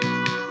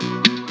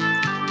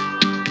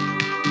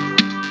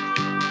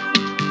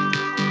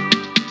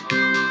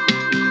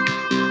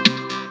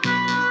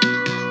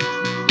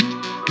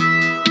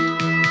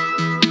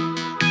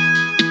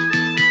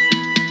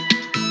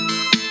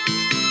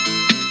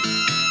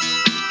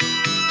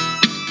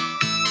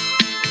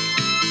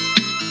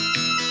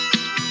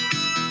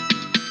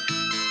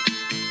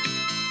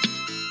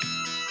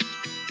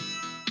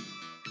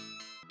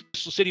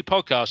Bristol City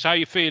podcast. How are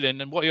you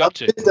feeling and what are you up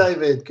to? Good,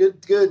 David.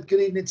 Good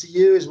evening to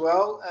you as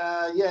well.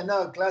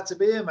 Glad to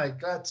be here, mate.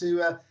 Glad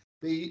to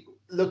be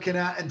looking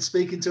at and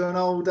speaking to an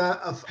old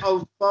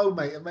foe,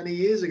 mate, of many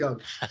years ago.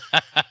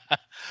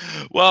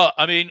 Well,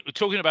 I mean, we're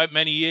talking about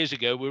many years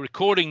ago. We're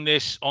recording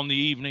this on the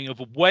evening of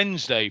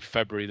Wednesday,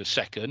 February the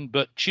 2nd,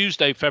 but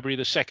Tuesday, February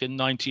the 2nd,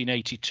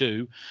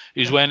 1982,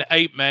 is when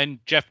 8 men,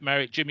 Jeff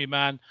Merrick, Jimmy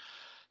Mann,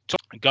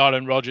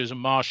 Garland, Rogers, and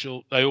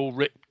Marshall, they all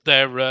ripped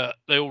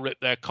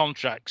their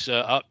contracts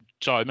up.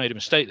 Sorry, I made a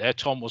mistake there.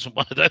 Tom wasn't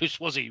one of those,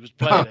 was he? He was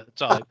playing at the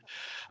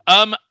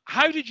time.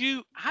 How did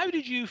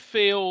you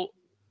feel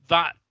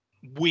that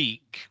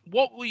week?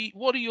 What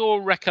are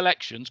your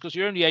recollections? Because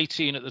you're only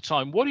 18 at the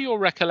time. What are your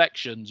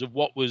recollections of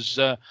what was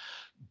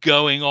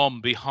going on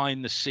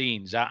behind the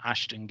scenes at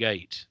Ashton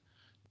Gate?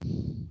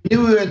 We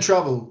knew we were in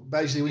trouble.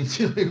 Basically,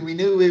 we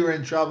knew we were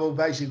in trouble.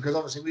 Basically, because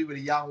obviously we were the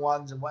young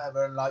ones and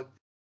whatever, and like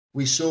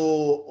we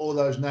saw all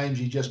those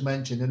names you just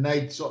mentioned, and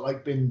they'd sort of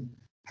like been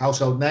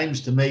household names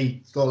to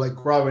me, sort of like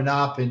growing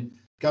up and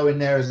going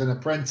there as an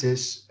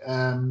apprentice,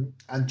 and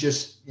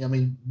just,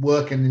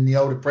 working in the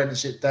old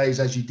apprenticeship days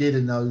as you did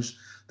in those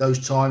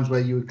times where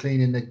you were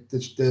cleaning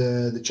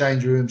the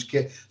change rooms,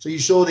 kit. So you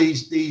saw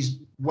these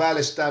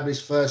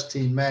well-established first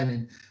team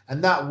men,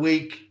 and that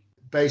week,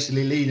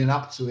 basically leading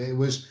up to it,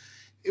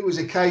 it was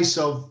a case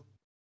of,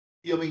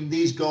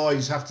 these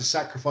guys have to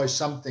sacrifice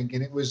something,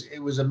 and it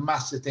was a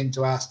massive thing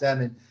to ask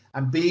them.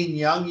 And being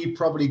young, you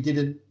probably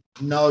didn't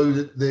know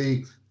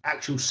the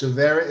actual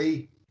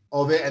severity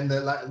of it and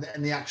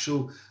the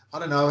actual, I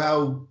don't know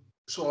how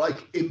sort of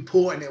like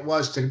important it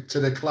was to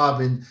the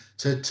club and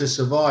to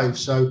survive.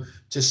 So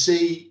to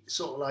see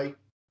sort of like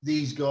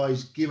these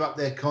guys give up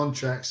their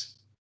contracts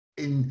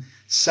in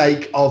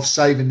sake of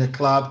saving the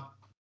club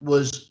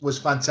was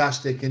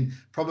fantastic, and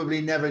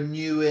probably never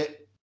knew it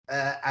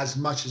as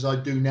much as I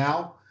do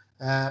now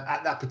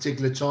at that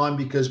particular time,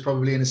 because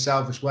probably in a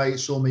selfish way it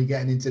saw me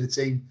getting into the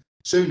team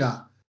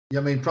sooner.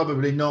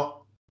 Probably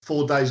not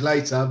 4 days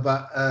later,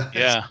 but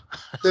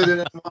sooner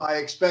than what I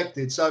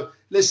expected. So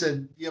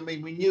listen,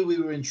 we knew we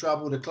were in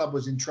trouble. The club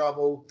was in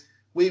trouble.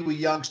 We were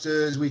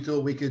youngsters. We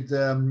thought we could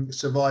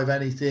survive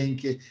anything,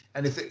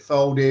 and if it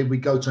folded,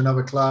 we'd go to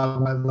another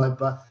club.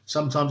 But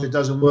sometimes it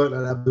doesn't work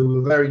like that. We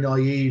were very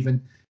naive,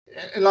 and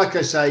like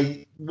I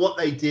say, what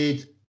they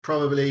did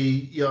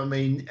probably,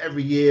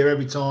 every year,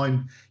 every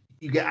time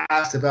you get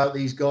asked about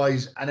these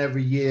guys, and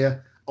every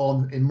year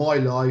in my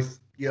life,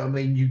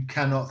 you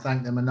cannot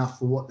thank them enough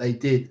for what they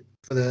did,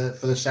 for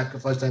the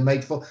sacrifice they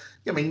made.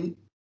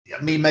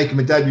 Me making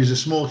my debut is a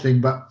small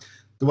thing, but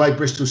the way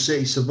Bristol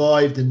City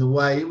survived, and the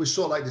way it was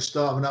sort of like the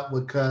start of an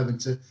upward curve, and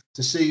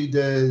to see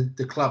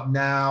the club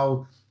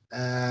now,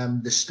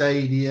 the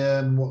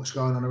stadium, what's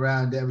going on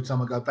around it, every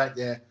time I go back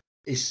there,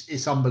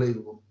 it's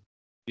unbelievable.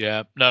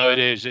 Yeah, no, it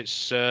is.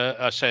 It's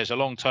I say it's a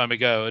long time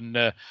ago, and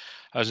as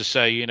I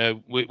say,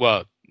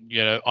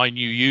 I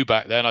knew you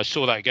back then. I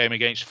saw that game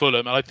against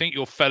Fulham, and I think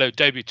your fellow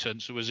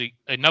debutants, there was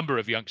a number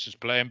of youngsters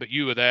playing, but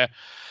you were there,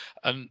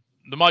 and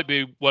there might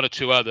be one or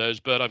two others,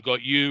 but I've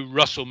got you,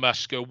 Russell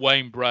Musker,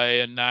 Wayne Bray,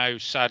 and now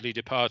sadly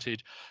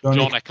departed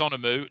Johnny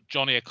Economou.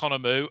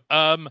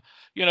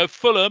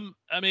 Fulham,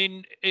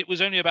 it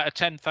was only about a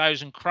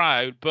 10,000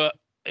 crowd, but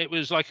it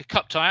was like a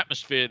cup tie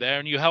atmosphere there,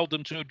 and you held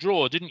them to a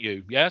draw, didn't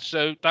you? Yeah,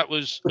 so that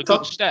was a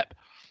good step.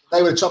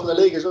 They were top of the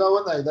league as well,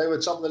 weren't they? They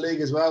were top of the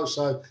league as well.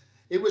 So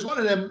it was one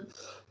of them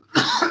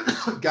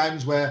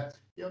games where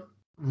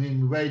we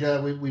made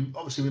our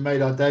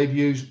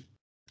debuts.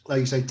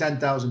 Like you say,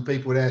 10,000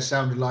 people there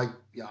sounded like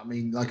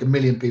like a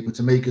million people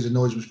to me, because the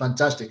noise was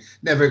fantastic.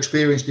 Never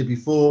experienced it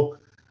before,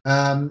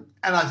 and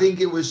I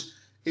think it was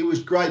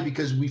great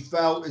because we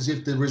felt as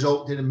if the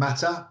result didn't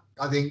matter.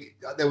 I think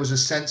there was a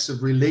sense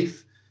of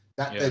relief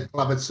that the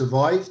club had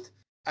survived,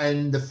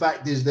 and the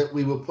fact is that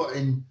we were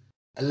putting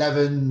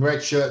 11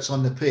 red shirts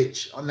on the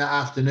pitch on that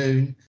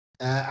afternoon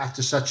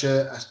after such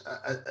a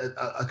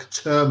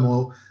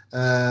turmoil,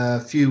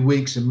 few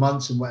weeks and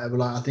months and whatever.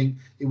 I think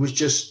it was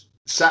just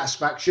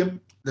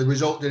satisfaction. The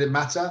result didn't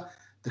matter.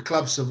 The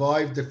club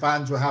survived. The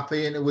fans were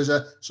happy, and it was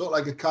a sort of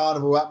like a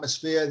carnival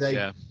atmosphere.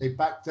 They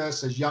backed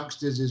us as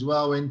youngsters as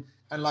well, and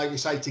like you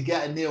say, to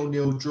get a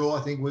 0-0 draw,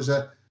 I think was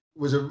a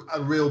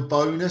real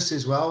bonus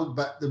as well.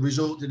 But the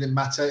result didn't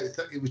matter.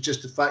 It was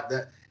just the fact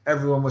that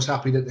everyone was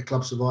happy that the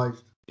club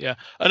survived. Yeah,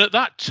 and at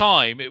that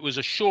time, it was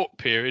a short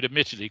period,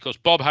 admittedly, because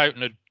Bob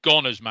Houghton had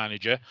gone as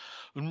manager,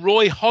 and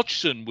Roy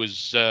Hodgson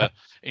was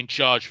in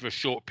charge for a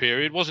short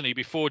period, wasn't he,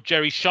 before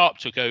Jerry Sharp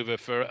took over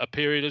for a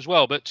period as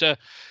well. But,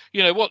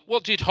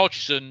 what did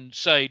Hodgson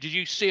say? Did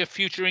you see a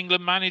future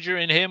England manager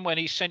in him when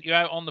he sent you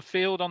out on the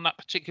field on that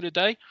particular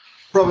day?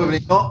 Probably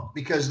not,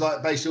 because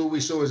basically all we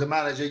saw as a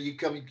manager, you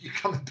come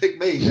and pick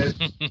me. There's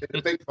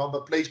a big one,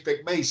 but please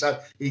pick me. So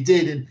he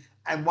did.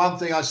 And one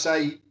thing I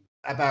say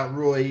about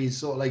Roy is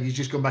sort of like he's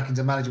just gone back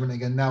into management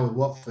again now with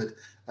Watford.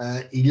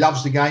 He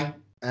loves the game.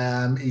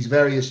 He's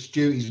very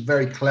astute. He's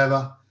very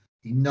clever.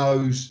 He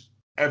knows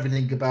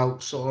everything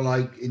about sort of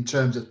like in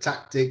terms of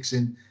tactics,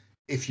 and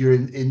if you're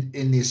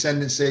in the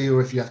ascendancy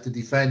or if you have to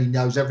defend, he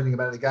knows everything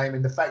about the game.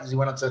 And the fact that he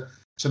went on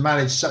to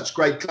manage such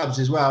great clubs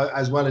as well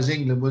as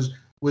England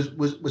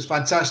was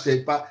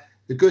fantastic. But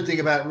the good thing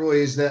about Roy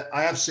is that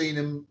I have seen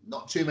him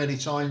not too many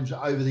times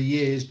over the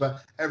years,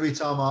 but every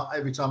time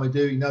I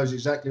do, he knows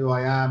exactly who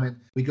I am, and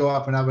we go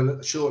up and have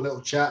a short little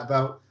chat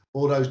about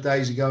all those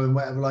days ago and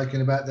whatever, like,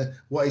 and about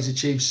what he's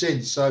achieved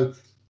since. So,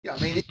 yeah, I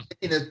mean,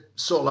 in a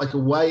sort of like a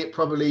way, it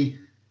probably,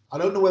 I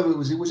don't know whether it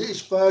was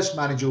his first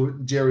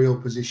managerial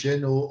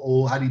position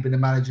or had he been a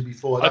manager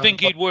before? I think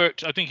he'd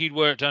worked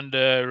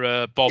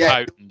under Bob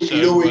Houghton.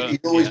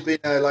 He'd always been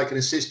like an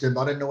assistant,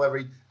 but I don't know whether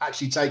he'd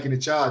actually taken a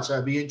charge. So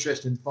it'd be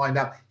interesting to find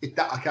out if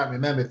that, I can't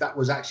remember if that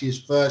was actually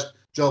his first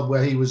job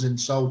where he was in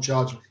sole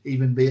charge,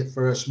 even be it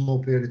for a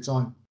small period of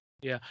time.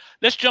 Yeah.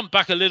 Let's jump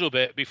back a little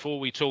bit before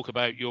we talk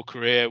about your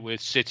career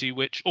with City,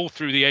 which all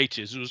through the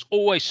 80s, there was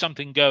always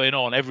something going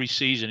on every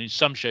season in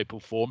some shape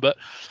or form. But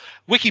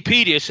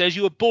Wikipedia says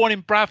you were born in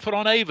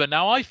Bradford-on-Avon.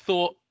 Now, I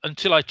thought,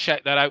 until I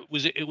checked that out,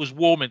 it was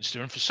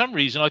Warminster. And for some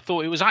reason, I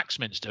thought it was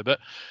Axminster. But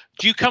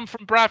do you come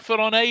from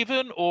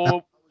Bradford-on-Avon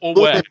or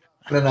where?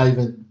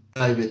 Bradford-on-Avon,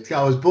 David.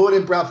 I was born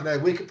in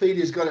Bradford-on-Avon.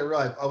 Wikipedia's got it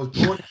right. I was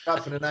born in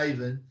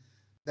Bradford-on-Avon.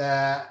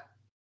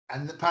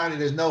 And apparently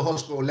there's no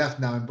hospital left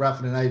now in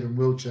Bradford-on-Avon,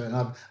 Wiltshire. And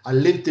I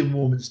lived in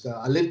Warminster.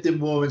 I lived in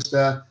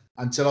Warminster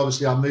until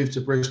obviously I moved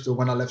to Bristol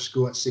when I left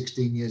school at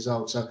 16 years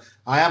old. So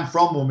I am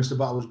from Warminster,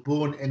 but I was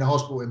born in a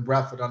hospital in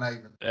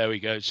Bradford-on-Avon. There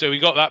we go. So we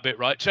got that bit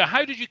right. So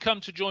how did you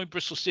come to join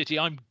Bristol City?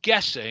 I'm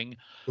guessing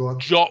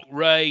Jock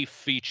Ray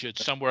featured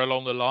somewhere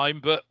along the line,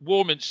 but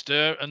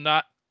Warminster, and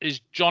that is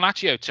John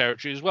Atyeo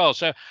territory as well.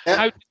 So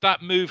how did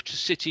that move to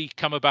City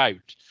come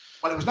about?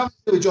 Well, it was nothing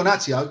to do with John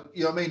Atyeo.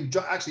 You know what I mean?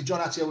 Actually, John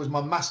Atyeo was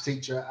my maths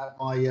teacher at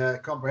my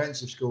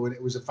comprehensive school, and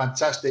it was a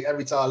fantastic.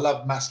 Every time I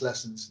loved maths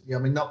lessons. You know,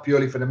 I mean, not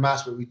purely for the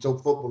maths, but we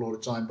talk football all the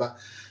time. But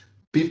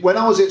when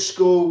I was at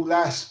school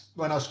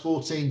when I was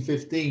 14,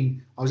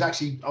 15, I was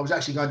actually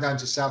going down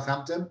to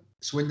Southampton,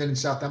 Swindon and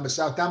Southampton.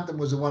 Southampton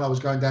was the one I was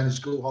going down to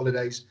school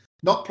holidays,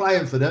 not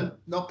playing for them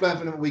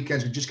at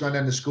weekends, but just going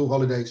down to school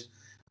holidays,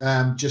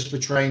 just for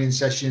training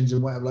sessions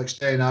and whatever, like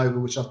staying over,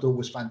 which I thought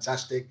was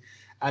fantastic.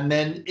 And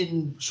then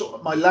in sort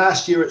of my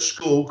last year at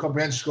school,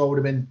 comprehensive school, I would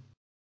have been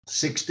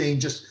 16,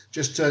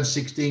 just turned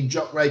 16.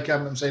 Jock Ray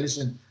came and said,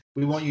 "Listen,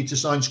 we want you to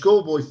sign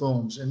schoolboy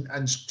forms," and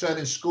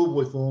turning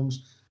schoolboy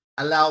forms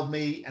allowed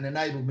me and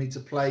enabled me to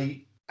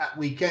play at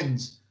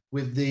weekends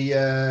with the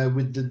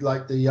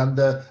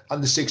under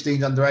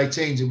 16s, under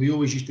 18s, and we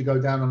always used to go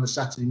down on a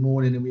Saturday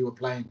morning and we were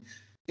playing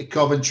at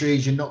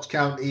Coventry's, your Notts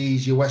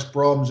Counties, your West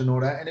Broms, and all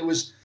that, and it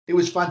was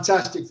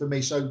fantastic for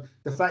me. So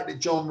the fact that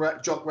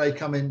Jock Ray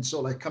come and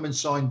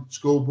sign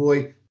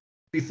schoolboy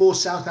before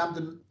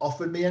Southampton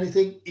offered me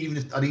anything, even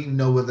if I didn't even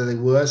know whether they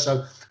were.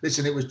 So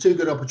listen, it was too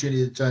good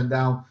opportunity to turn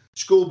down.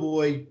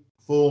 Schoolboy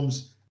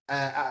forms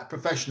at a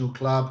professional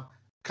club,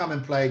 come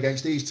and play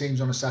against these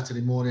teams on a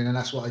Saturday morning, and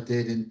that's what I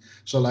did. And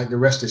so, like, the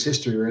rest is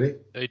history, really.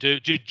 They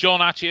do. Did John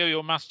Atyeo,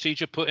 your maths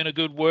teacher, put in a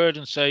good word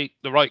and say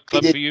the right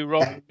club for you,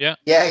 Rob? Yeah,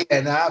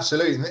 no,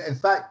 absolutely. In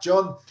fact,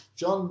 John.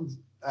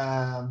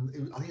 I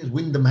think it was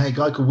Wyndham Hay, a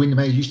guy called Wyndham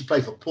Hay. He used to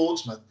play for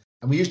Portsmouth,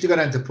 and we used to go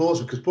down to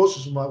Portsmouth because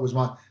Portsmouth was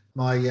my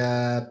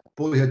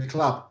boyhood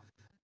club,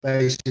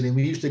 basically. And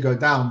we used to go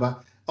down,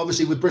 but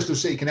obviously with Bristol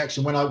City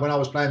connection, when I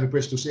was playing with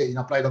Bristol City and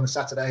I played on the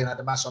Saturday and had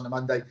the mass on the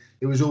Monday,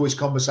 it was always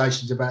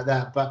conversations about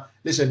that. But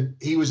listen,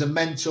 he was a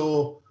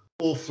mentor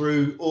all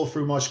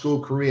through my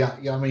school career.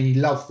 You know, I mean, he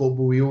loved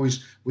football. We always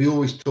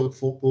talked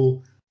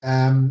football.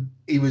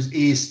 He was, and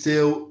he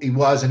still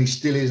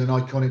is an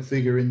iconic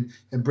figure in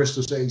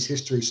Bristol City's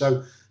history.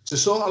 So to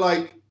sort of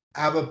like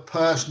have a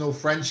personal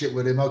friendship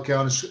with him, okay,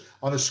 on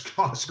a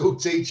school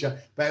teacher,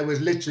 but it was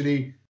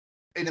literally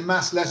in a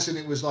maths lesson,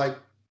 it was like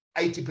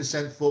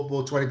 80%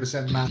 football,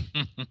 20% math.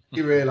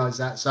 You realise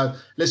that. So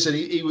listen,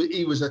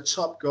 he was a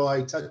top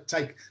guy.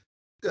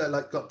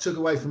 Took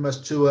away from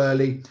us too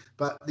early,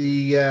 but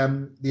the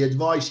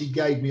advice he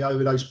gave me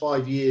over those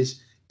 5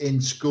 years in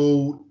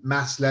school,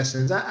 maths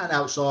lessons and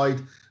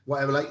outside,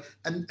 whatever. Like,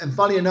 and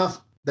funny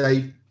enough,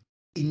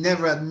 he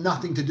never had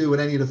nothing to do with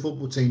any of the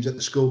football teams at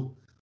the school.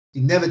 He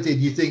never did.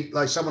 You think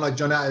like someone like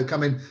John Atyeo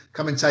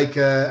come and take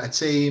a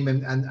team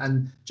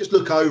and just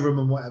look over them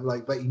and whatever.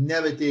 Like, but he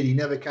never did. He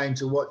never came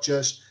to watch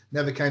us.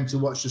 Never came to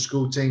watch the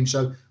school team.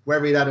 So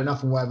whether he'd had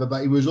enough and whatever,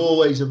 but he was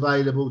always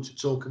available to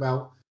talk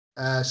about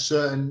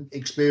certain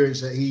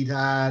experience that he'd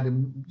had,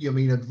 and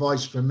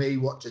advice from me,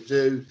 what to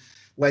do,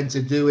 when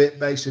to do it,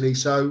 basically.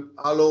 So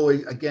I'll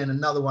always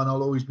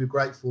be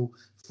grateful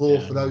for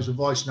those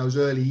advice in those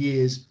early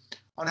years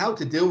on how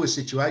to deal with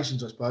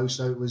situations, I suppose.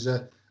 So it was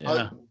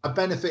I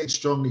benefited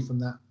strongly from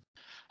that.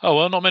 Oh,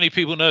 well, not many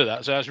people know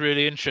that, so that's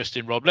really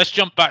interesting, Rob. Let's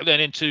jump back then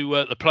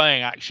into the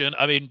playing action.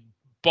 I mean,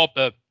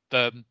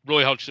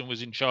 Roy Hodgson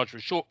was in charge for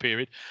a short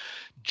period.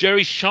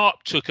 Jerry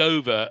Sharp took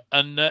over,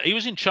 and he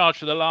was in charge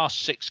for the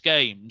last 6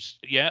 games.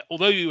 Yeah,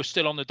 although you were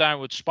still on the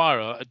downward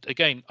spiral.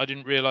 Again, I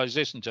didn't realise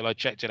this until I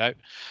checked it out.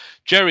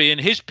 Jerry, in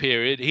his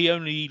period, he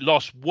only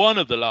lost 1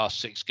 of the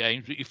last 6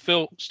 games, but you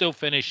still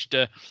finished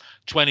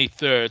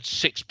 23rd,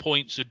 6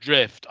 points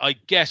adrift. I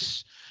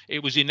guess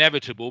it was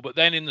inevitable. But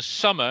then in the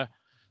summer,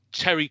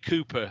 Terry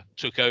Cooper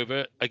took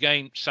over,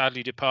 again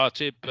sadly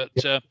departed. But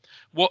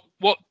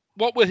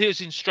what were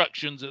his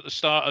instructions at the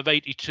start of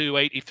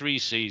 82-83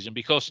 season?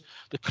 Because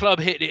the club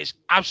hit its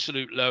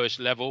absolute lowest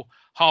level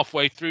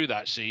halfway through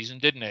that season,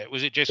 didn't it?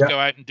 Was it just go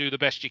out and do the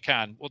best you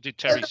can? What did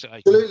Terry say?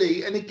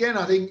 Absolutely. And again,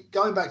 I think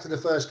going back to the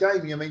first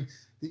game, I mean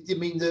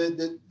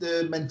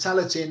the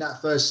mentality in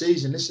that first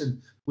season.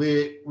 Listen,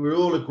 we're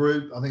all a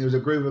group. I think it was a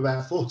group of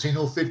about 14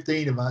 or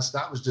 15 of us.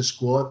 That was the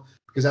squad,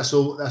 because that's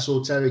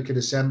all Terry could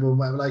assemble and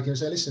whatever. Like, and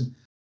say, listen,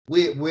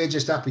 we're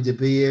just happy to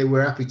be here.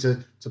 We're happy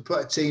to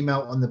put a team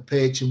out on the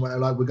pitch and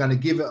whatever. Like, we're going to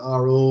give it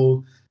our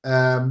all.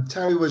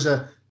 Terry was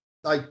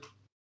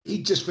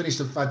he just finished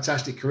a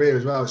fantastic career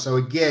as well. So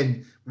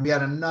again, we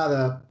had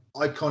another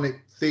iconic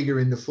figure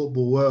in the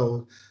football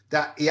world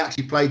that he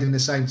actually played in the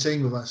same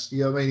team with us.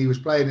 You know what I mean? He was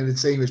playing in the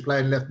team. He was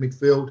playing left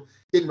midfield.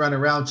 Didn't run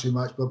around too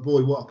much, but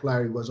boy, what a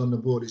player he was on the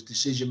board. His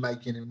decision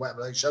making and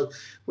whatever. So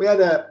we had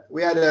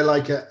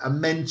a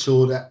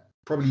mentor that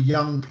probably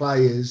young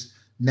players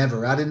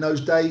never had in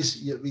those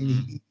days. I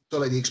mean, so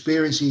like the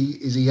experience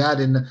he had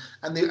and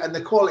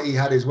the quality he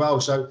had as well.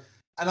 So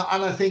and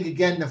I think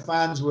again the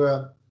fans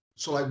were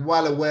sort of like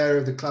well aware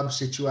of the club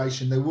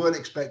situation. They weren't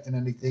expecting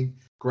anything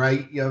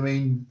great. You know what I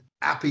mean?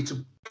 Happy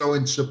to go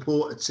and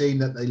support a team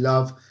that they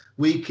love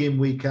week in,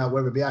 week out,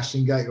 whether it be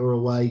Ashton Gate or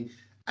away.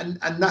 And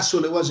that's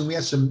all it was. And we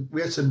had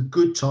some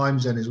good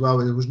times then as well.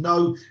 There was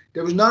no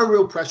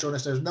real pressure on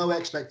us. There was no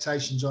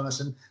expectations on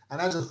us. And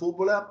as a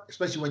footballer,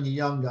 especially when you're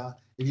younger,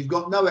 if you've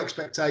got no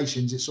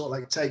expectations, it's sort of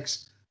like it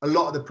takes a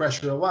lot of the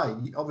pressure away.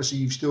 Obviously,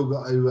 you've still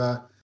got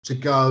to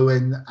go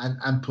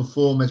and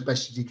perform as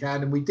best as you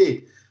can, and we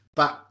did.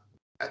 But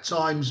at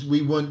times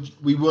we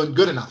weren't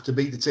good enough to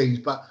beat the teams.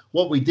 But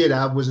what we did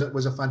have was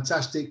a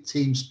fantastic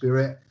team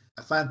spirit,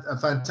 a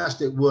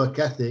fantastic work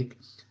ethic.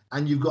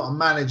 And you've got a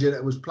manager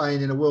that was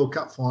playing in a World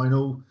Cup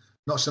final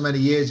not so many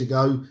years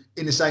ago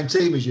in the same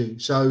team as you.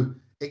 So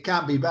it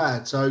can't be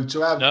bad. So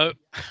to have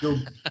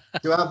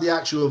the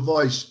actual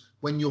voice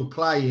when you're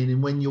playing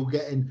and when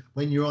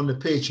you're on the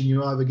pitch and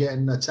you're either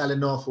getting a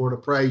telling off or a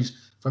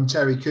praise from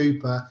Terry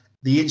Cooper,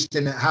 the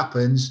instant it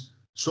happens,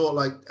 sort of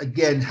like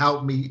again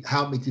helped me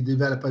to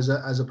develop as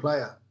a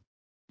player.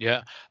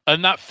 Yeah.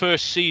 And that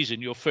first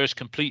season, your first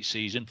complete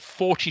season,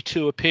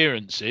 42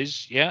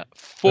 appearances,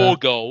 4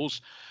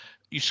 goals.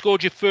 You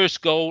scored your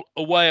first goal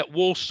away at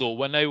Walsall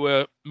when they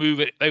were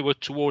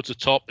towards the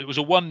top. It was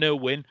a 1-0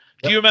 win.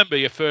 Do you remember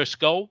your first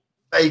goal?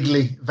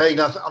 Vaguely.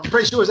 I'm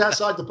pretty sure it was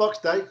outside the box,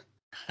 Dave.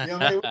 You know,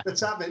 I mean, the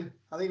tapping.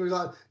 I think it was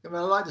like, I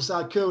like to say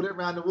I curled it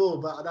around the wall,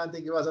 but I don't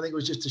think it was. I think it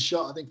was just a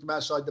shot, I think, from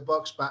outside the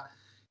box. But,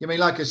 I mean,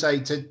 like I say,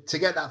 to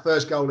get that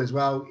first goal as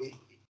well,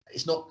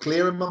 it's not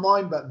clear in my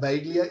mind, but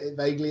vaguely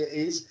it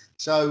is.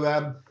 So,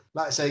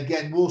 like I say,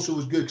 again, Walsall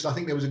was good because I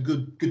think there was a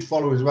good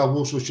follower as well.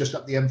 Walsall was just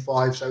up the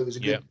M5, so it was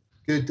a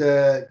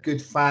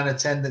good fan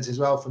attendance as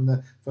well from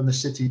the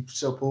City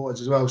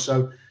supporters as well.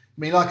 So I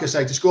mean, like I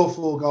say, to score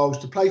 4 goals,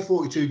 to play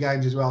 42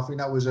 games as well, I think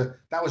that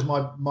was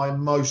my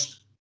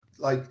most,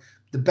 like,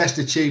 the best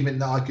achievement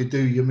that I could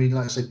do. I mean,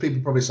 like I say,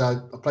 people probably say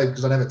I played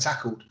because I never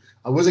tackled.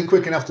 I wasn't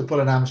quick enough to pull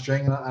an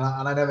hamstring, and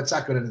I never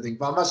tackled anything.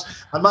 But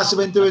I must have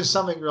been doing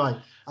something right.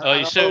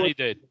 You certainly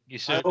did. You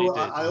certainly did.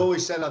 I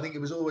always said I think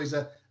it was always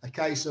a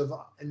case of,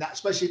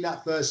 especially in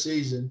that first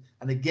season.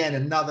 And again,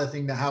 another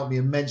thing that helped me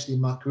immensely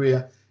in my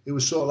career. It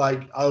was sort of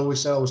like, I always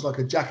say I was like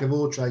a jack of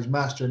all trades,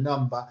 master of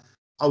none, but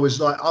I was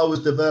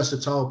the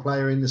versatile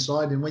player in the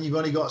side. And when you've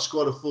only got a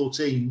squad of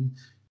 14,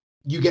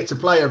 you get to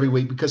play every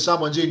week because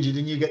someone's injured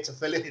and you get to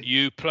fill in.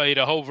 You played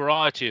a whole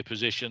variety of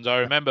positions. I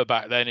remember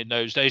back then in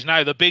those days.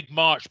 Now, the big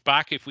march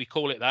back, if we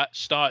call it that,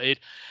 started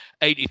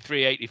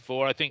 83,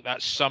 84. I think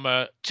that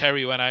summer,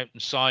 Terry went out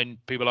and signed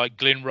people like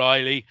Glyn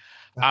Riley,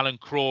 Alan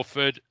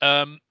Crawford.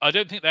 I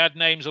don't think they had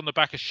names on the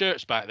back of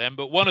shirts back then,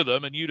 but one of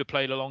them, and you'd have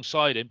played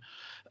alongside him,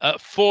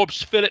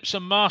 Forbes, Phillips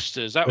and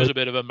Masters. That was a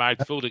bit of a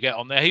mouthful to get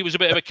on there. He was a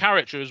bit of a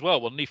character as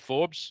well, wasn't he,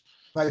 Forbes?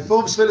 Mate,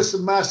 Forbes, Phillips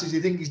and Masters,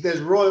 you think there's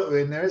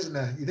royalty in there, isn't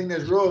there? You think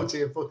there's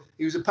royalty.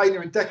 He was a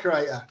painter and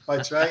decorator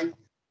by trade.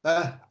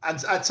 And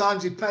at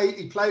times he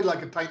played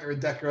like a painter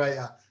and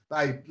decorator.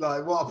 Mate,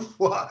 like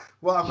what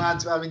a man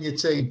to have in your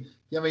team.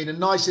 You know what I mean? The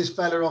nicest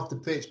fella off the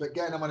pitch, but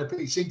getting him on the pitch,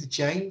 he seemed to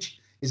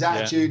change his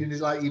attitude and his,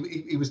 like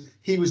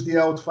he was the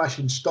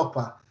old-fashioned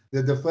stopper.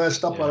 The first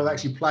stopper I've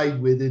actually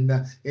played with in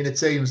a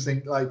team.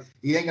 Think like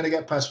he ain't going to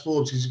get past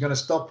Forbes. He's going to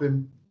stop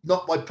him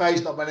not by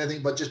pace, not by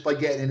anything, but just by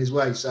getting in his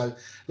way. So,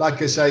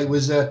 like I say, it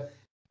was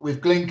with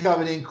Glyn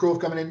coming in,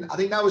 Crawford coming in. I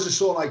think that was a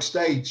sort of like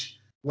stage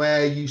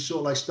where you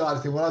sort of like started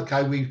to think, well,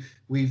 okay,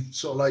 we've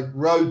sort of like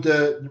rode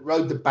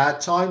the bad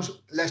times.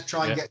 Let's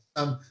try and get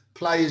some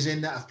players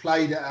in that have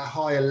played at a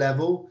higher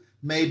level,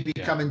 maybe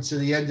coming to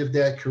the end of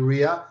their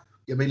career.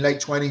 I mean, late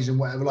 20s and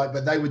whatever,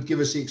 but they would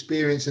give us the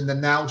experience and the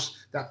nous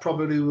that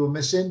probably we were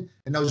missing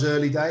in those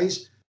early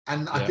days.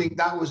 And I think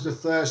that was the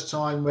first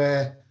time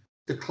where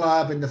the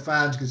club and the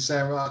fans could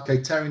say, right,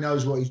 okay, Terry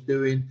knows what he's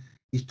doing.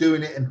 He's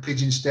doing it in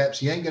pigeon steps.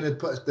 He ain't going to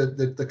put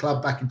the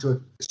club back into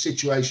a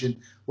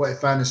situation where it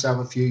found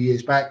itself a few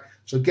years back.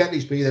 So get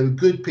these people. They were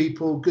good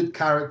people, good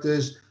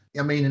characters.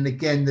 I mean, and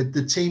again,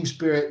 the team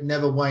spirit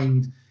never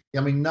waned. I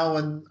mean, no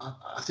one,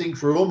 I think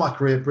for all my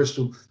career at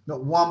Bristol,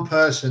 not one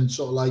person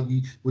sort of like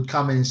would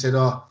come in and said,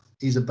 oh,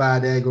 he's a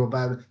bad egg or a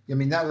bad. I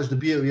mean, that was the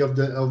beauty of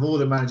all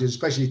the managers,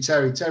 especially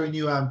Terry. Terry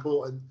knew how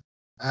important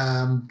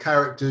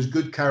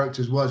good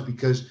characters was,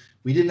 because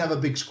we didn't have a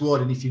big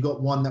squad. And if you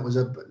got one that was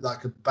a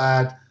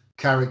bad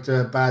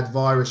character, a bad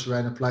virus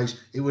around the place,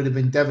 it would have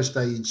been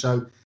devastating.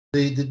 So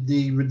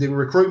the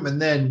recruitment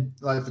then,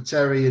 like for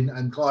Terry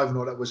and Clive and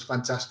all that, was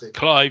fantastic.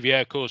 Clive,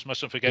 yeah, of course.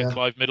 Mustn't forget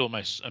Clive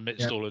Middlemiss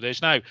amidst all of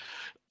this. Now,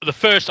 the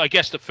first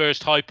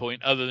high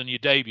point, other than your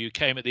debut,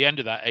 came at the end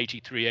of that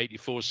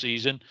 83-84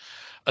 season,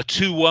 a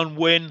 2-1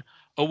 win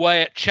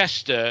away at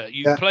Chester.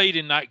 You played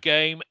in that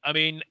game. I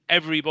mean,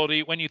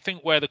 everybody, when you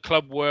think where the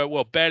club were,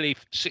 well, barely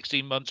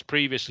 16 months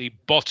previously,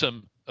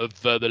 bottom of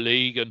the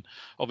league, and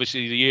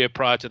obviously the year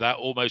prior to that,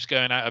 almost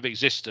going out of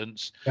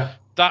existence. Yeah.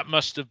 That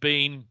must have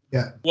been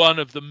one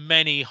of the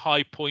many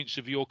high points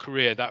of your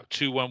career, that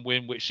 2-1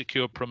 win, which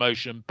secured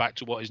promotion back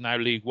to what is now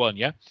League One,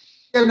 yeah?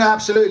 Yeah, no,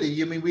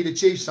 absolutely. I mean, we'd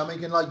achieved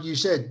something, and like you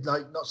said,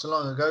 like not so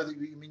long ago,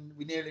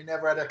 we nearly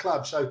never had a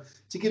club. So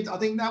I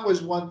think that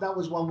was one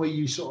where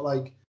you sort of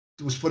like,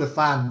 it was for the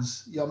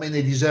fans. You know what I mean?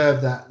 They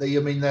deserved that. They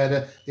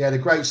had a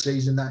great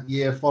season that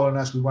year following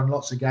us. We won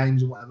lots of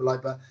games and whatever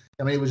like. But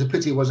I mean, it was a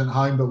pity it wasn't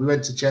home. But we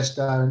went to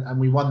Chester and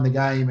we won the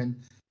game,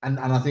 and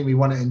I think we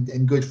won it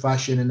in good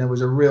fashion. And there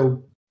was a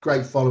real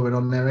great following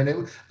on there. And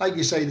it, like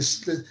you say,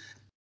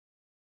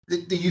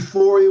 the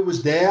euphoria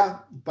was there,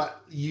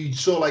 but you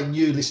sort of like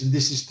knew, listen,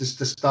 this is just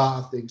the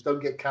start of things.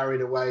 Don't get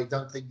carried away.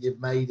 Don't think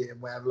you've made it and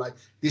whatever. Like,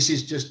 this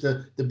is just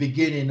the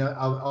beginning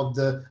of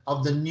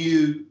the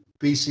new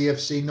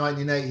BCFC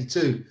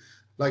 1982,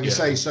 like you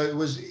say. So it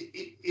was,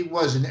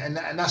 and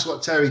that's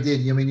what Terry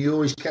did. I mean, he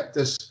always kept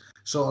us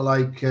sort of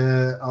like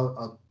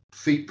our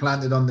feet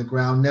planted on the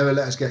ground, never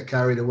let us get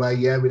carried away.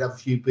 Yeah, we'd have a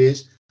few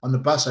beers on the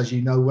bus, as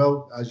you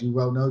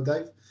well know,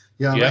 Dave.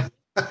 You know what I mean?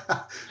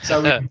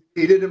 So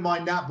he didn't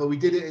mind that, but we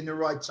did it in the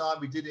right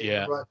time. We did it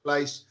in the right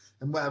place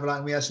and whatever.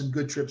 Like, we had some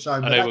good trips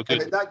home. But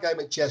that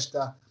game at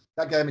Chester.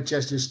 That game at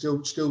Chester is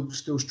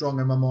still strong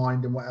in my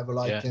mind and whatever.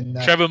 Like, and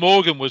Trevor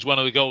Morgan was one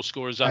of the goal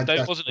scorers that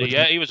day, wasn't he?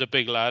 Yeah, he was a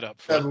big lad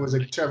up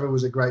front. Trevor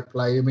was a great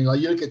player. I mean,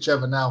 like, you look at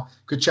Trevor now.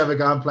 Could Trevor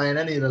go and play in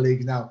any of the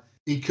leagues now?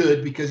 He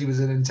could, because he was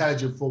an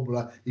intelligent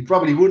footballer. He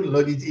probably wouldn't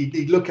look.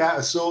 He'd look out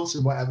of sorts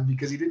and whatever,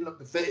 because he didn't look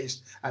the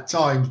fittest at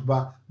times.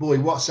 But boy,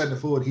 what centre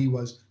forward he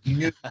was! He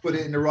knew to put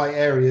it in the right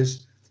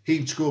areas.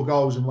 He'd score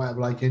goals and whatever.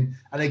 Like, and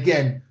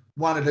again,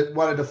 one of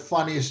the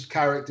funniest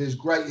characters,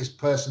 greatest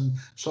person,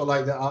 sort of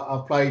like that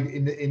I played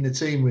in the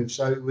team with.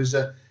 So it was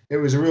a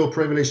real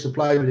privilege to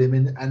play with him.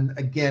 And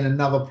again,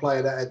 another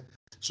player that had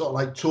sort of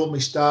like taught me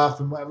stuff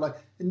and whatever. Like,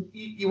 and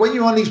when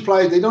you're on these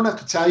players, they don't have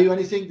to tell you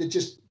anything.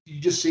 You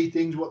just see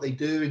things, what they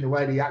do, and the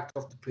way they act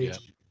off the pitch.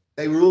 Yeah.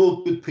 They were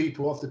all good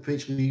people off the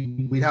pitch.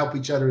 We'd help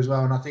each other as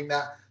well, and I think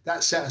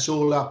that set us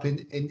all up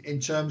in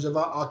terms of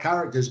our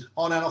characters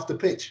on and off the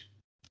pitch.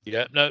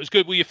 Yeah, no, it was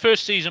good. Well, your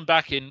first season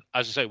back in,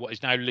 as I say, what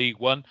is now League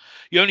One,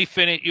 you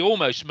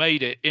almost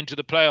made it into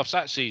the playoffs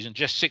that season,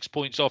 just 6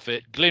 points off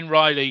it. Glyn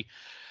Riley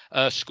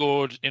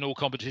scored in all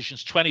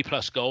competitions 20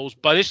 plus goals.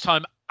 By this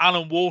time,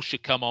 Alan Walsh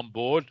had come on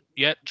board.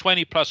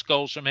 20 plus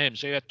goals from him.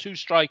 So you had two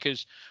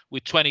strikers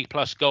with 20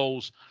 plus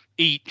goals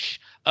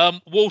each.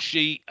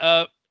 Walshy,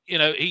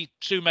 he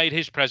too made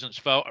his presence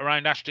felt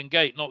around Ashton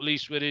Gate, not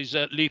least with his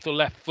lethal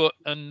left foot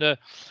and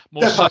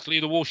more subtly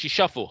the Walshy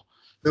shuffle.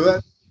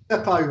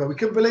 Step over. We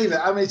couldn't believe it.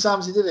 How many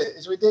times he did it?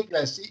 It's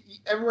ridiculous.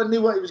 Everyone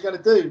knew what he was going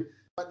to do,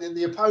 but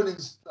the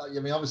opponents. I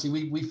mean, obviously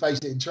we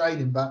faced it in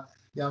training, but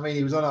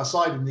he was on our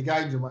side in the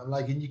games and whatever.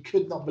 Like, and you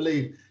could not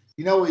believe.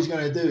 You know what he's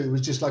going to do? It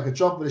was just like a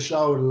drop of the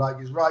shoulder, like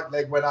his right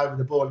leg went over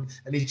the ball,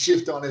 and he'd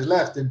shift on his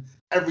left, and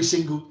every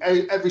single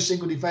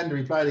defender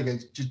he played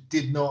against just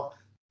did not,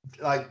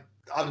 like,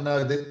 I don't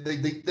know. They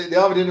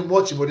either didn't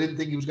watch him or didn't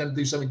think he was going to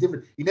do something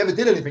different. He never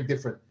did anything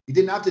different. He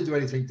didn't have to do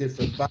anything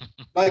different. But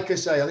like I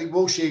say, I think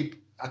Walshy.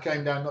 I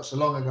came down not so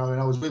long ago, and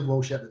I was with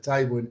Walsh at the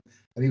table, and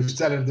he was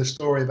telling the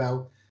story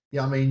about,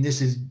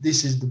 this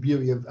is the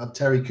beauty of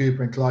Terry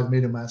Cooper and Clive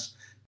Middlemiss.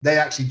 They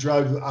actually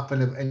drove up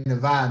in a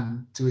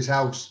van to his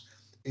house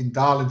in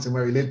Darlington,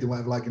 where he lived and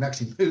whatever, like, and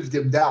actually moved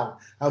him down.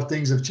 How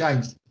things have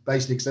changed,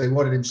 basically, because they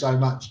wanted him so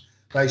much.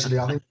 Basically,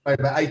 I think they paid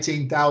about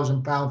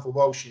 £18,000 for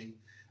Walshy,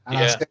 and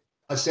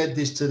I said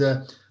this to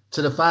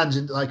the fans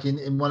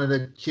in one of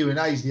the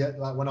Q&As,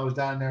 like when I was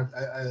down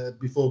there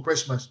before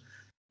Christmas.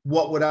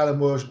 What would Alan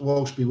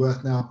Walsh be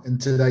worth now in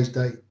today's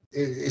date?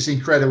 It's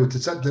incredible to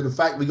the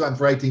fact we got him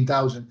for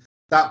 18,000.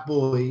 that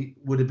boy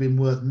would have been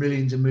worth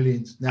millions and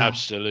millions now.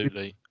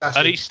 Absolutely.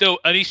 And he's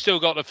still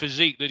got the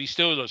physique that he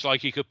still looks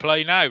like he could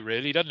play now,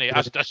 really, doesn't he?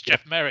 That's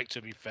Jeff Merrick,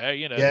 to be fair,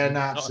 Yeah, no,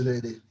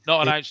 absolutely.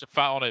 Not an ounce of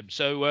fat on him.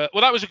 So, well,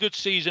 that was a good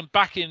season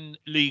back in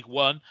League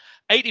One.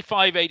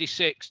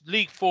 85-86,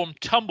 league form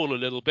tumbled a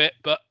little bit,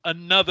 but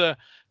another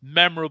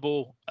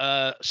memorable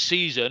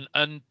season.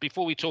 And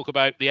before we talk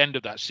about the end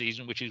of that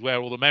season, which is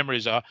where all the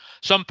memories are,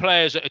 some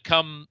players that had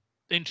come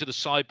into the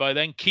side by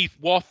then, Keith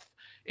Wath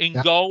in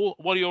goal.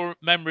 What are your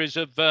memories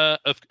of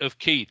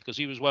Keith? Because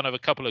he was one of a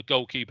couple of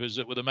goalkeepers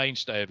that were the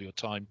mainstay of your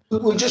time.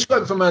 We just got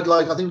him from I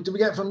think, did we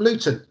get him from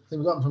Luton? I think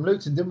we got him from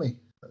Luton, didn't we?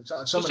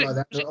 Something like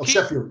that. Or Keith?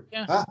 Sheffield.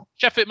 Yeah. Huh?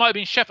 Sheffield, it might have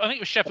been Sheffield. I think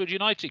it was Sheffield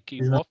United,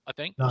 Keith Wath, I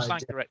think. No,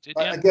 corrected.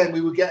 Yeah. Again,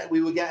 we were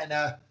getting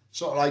a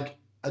sort of like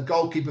a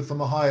goalkeeper from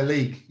a higher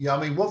league. You know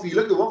what I mean? Watford, you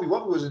look at Watford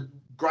wasn't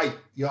great.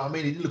 You know what I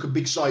mean? He didn't look a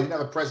big side. He didn't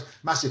have a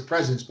massive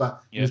presence,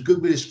 but he was good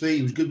with his feet.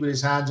 He was good with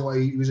his hands.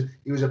 He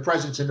was a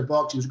presence in the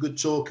box. He was a good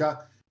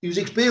talker. He was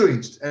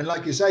experienced, and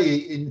like you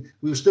say,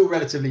 we were still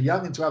relatively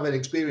young, and to have an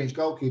experienced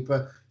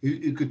goalkeeper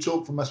who could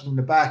talk from us from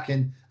the back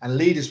and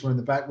lead us from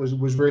the back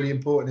was really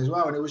important as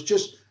well. And it was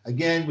just,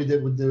 again,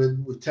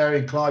 with Terry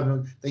and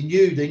Clive, they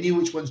knew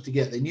which ones to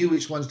get, they knew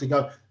which ones to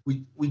go.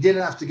 We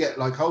didn't have to get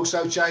like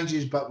wholesale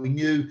changes, but we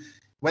knew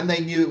when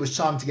they knew it was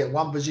time to get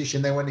one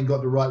position, they went and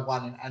got the right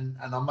one, and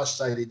I must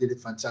say they did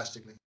it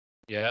fantastically.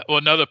 Yeah, well,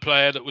 another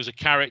player that was a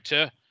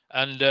character.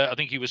 And I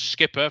think he was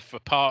skipper for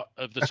part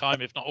of the time,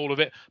 if not all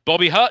of it.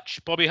 Bobby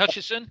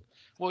Hutchison.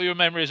 What are your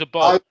memories of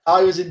Bob?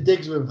 I was in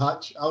digs with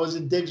Hutch.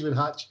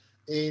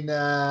 In,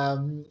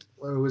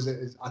 where was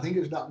it? I think it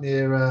was up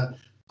near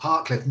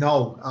Hartcliffe.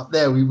 No, up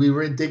there. We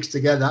were in digs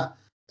together.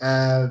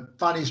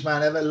 Funniest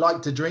man ever.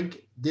 Liked to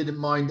drink. Didn't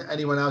mind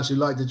anyone else who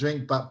liked to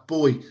drink. But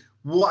boy,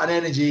 what an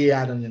energy he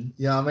had on him.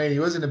 You know what I mean? He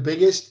wasn't the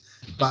biggest,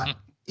 but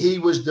he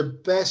was the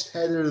best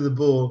header of the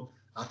ball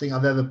I think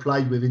I've ever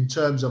played with in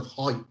terms of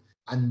height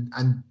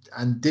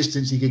and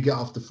distance he could get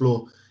off the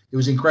floor. It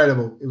was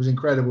incredible.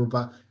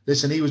 But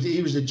listen, he was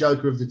the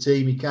joker of the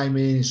team. He came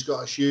in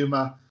Scottish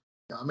humour.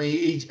 I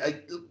mean,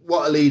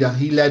 what a leader.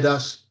 He led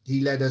us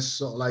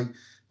sort of like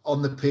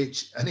on the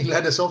pitch, and he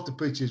led us off the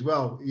pitch as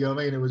well. You know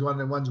what I mean? It was one of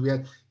the ones we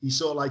had. He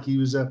sort of like he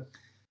was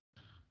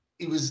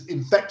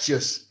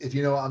infectious, if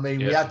you know what I mean.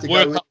 Yeah. We had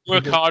to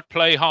work hard,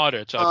 play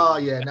harder. Oh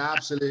yeah, no,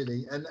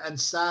 absolutely. And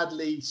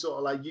sadly, sort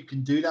of like you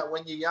can do that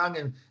when you're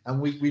young, and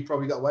we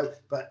probably got away.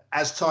 But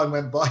as time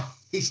went by,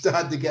 he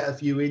started to get a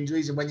few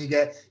injuries, and when you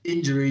get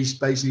injuries,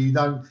 basically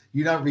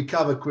you don't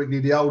recover quickly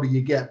the older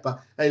you get.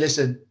 But hey,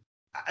 listen,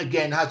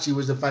 again, Hutchie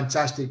was a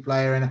fantastic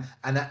player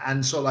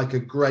and sort of like a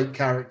great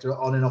character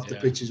on and off the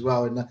pitch as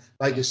well. And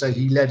like you say,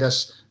 he led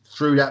us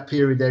through that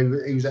period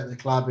there. He was at the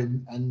club,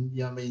 and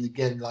you know what I mean,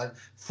 again, like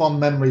fond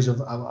memories of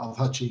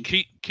Hutchie.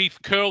 Keith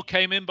Curl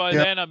came in by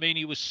then. I mean,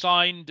 he was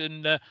signed,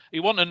 and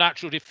he wasn't a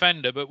natural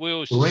defender, but we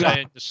always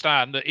say in the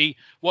stand that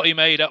what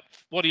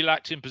he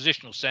lacked in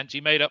positional sense, he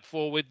made up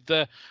for with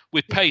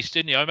pace,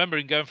 didn't he? I remember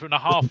him going from a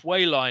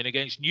halfway line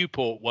against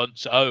Newport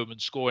once at home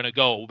and scoring a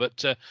goal.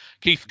 But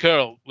Keith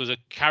Curl was a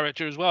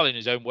character as well in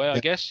his own way, I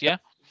guess. Yeah.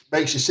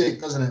 Makes you sick,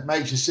 doesn't it?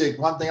 Makes you sick.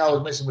 One thing I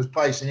was missing was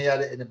pace, and he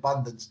had it in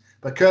abundance.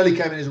 But Curly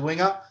came in as a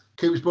winger.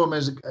 Coops brought him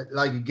as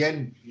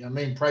again, you know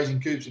what I mean, praising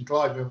Coops and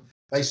Clive.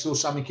 They saw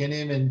something in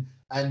him,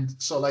 and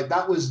so like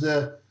that was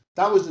the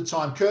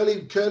time.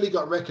 Curly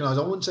got recognised.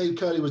 I wouldn't say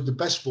Curly was the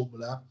best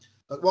footballer,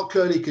 but what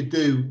Curly could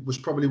do was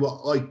probably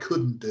what I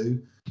couldn't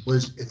do.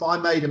 Was if I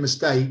made a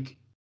mistake,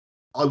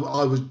 I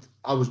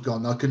was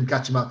gone. I couldn't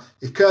catch him up.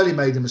 If Curly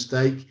made a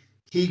mistake,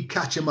 he'd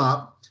catch him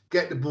up,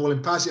 get the ball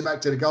and pass it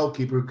back to the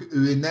goalkeeper,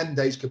 who in them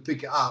days could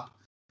pick it up,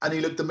 and he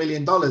looked $1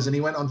 million, and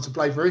he went on to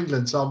play for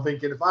England. So I'm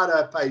thinking, if I had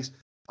had pace,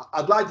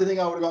 I'd like to think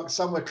I would have got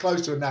somewhere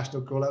close to a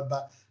national caller,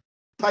 but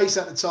pace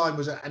at the time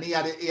was, and he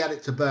had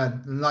it to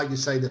burn. And like you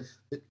say, the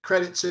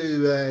credit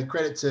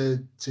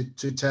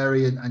to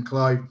Terry and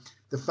Clive,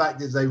 the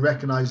fact is they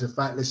recognise the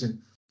fact.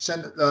 Listen,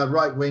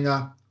 right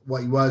winger,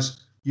 what he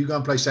was, you go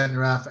and play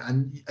centre half,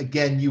 and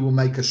again you will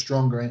make us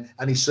stronger,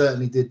 and he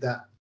certainly did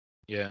that.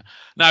 Yeah.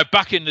 Now,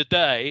 back in the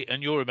day,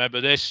 and you'll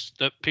remember this,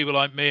 that people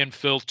like me and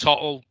Phil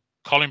Tottle,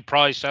 Colin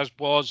Price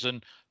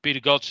and Peter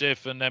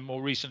Godsiff, and then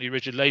more recently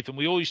Richard Latham,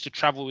 we all used to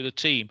travel with a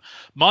team.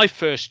 My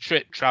first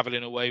trip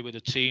travelling away with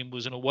a team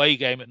was an away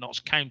game at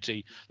Notts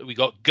County that we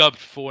got gubbed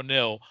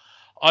 4-0.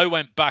 I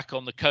went back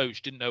on the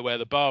coach, didn't know where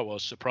the bar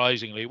was,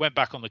 surprisingly. Went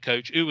back on the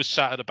coach, who was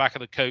sat at the back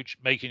of the coach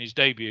making his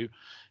debut.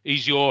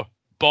 He's your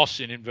boss,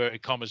 in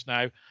inverted commas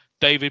now,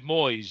 David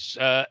Moyes.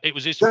 It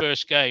was his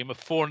first game, a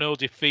 4-0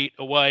 defeat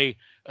away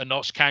at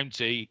Notts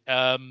County.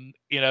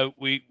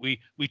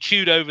 We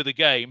chewed over the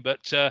game, but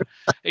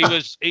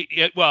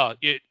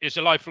it's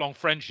a lifelong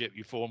friendship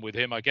you form with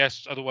him, I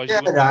guess. Otherwise,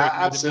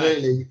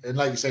 absolutely. And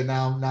like you say,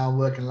 now I'm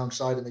working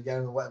alongside him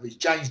again or whatever. He's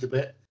changed a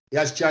bit. He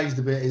has changed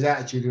a bit, his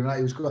attitude.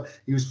 Right?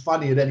 He was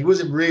funnier then. He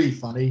wasn't really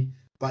funny,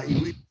 but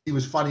he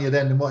was funnier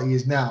then than what he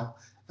is now.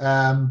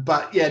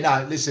 But yeah,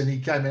 no, listen, he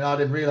came in. I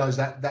didn't realise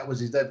that was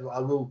his debut. I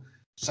will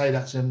say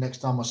that to him next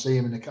time I see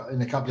him in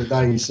a couple of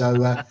days. So,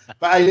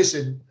 but hey,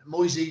 listen,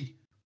 Moisey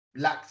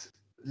lacked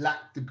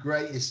the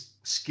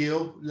greatest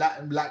skill,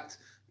 lacked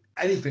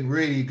anything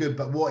really good.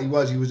 But what he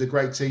was a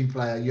great team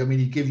player. I mean,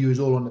 he'd give you his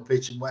all on the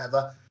pitch and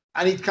whatever.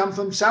 And he'd come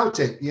from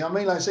Celtic. You know what I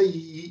mean? Like I say,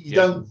 you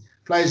don't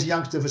play as a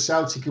youngster for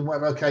Celtic and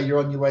whatever. Okay, you're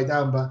on your way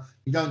down, but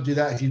you don't do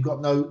that if you've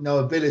got no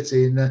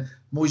ability. And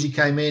Moisey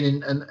came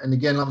in, and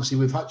again, obviously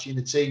with Hutchie in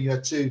the team, you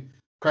had two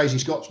crazy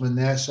Scotsmen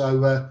there.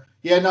 So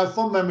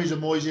fond memories of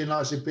Moisey, and like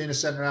I said, being a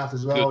centre half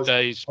as well. Good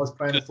days. I was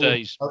playing Good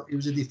days.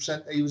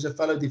 He was a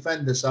fellow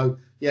defender. So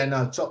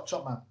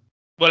top man.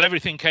 Well,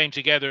 everything came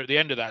together at the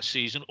end of that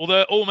season,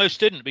 although it almost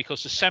didn't,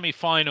 because the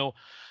semi-final,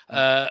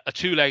 a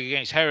two-leg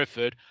against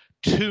Hereford,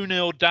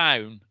 2-0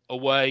 down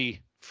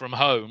away from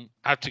home,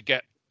 had to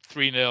get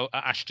 3-0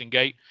 at Ashton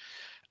Gate,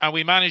 and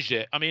we managed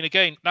it. I mean,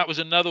 again, that was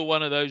another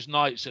one of those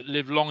nights that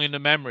lived long in the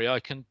memory. I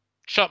can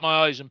shut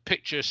my eyes and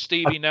picture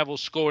Stevie Neville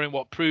scoring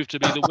what proved to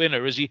be the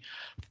winner as he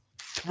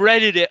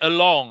threaded it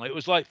along. It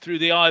was like through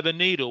the eye of a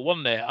needle,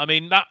 wasn't it? I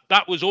mean,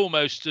 that was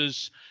almost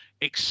as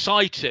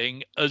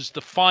exciting as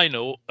the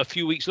final a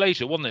few weeks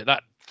later, wasn't it?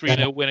 That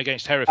 3-0 win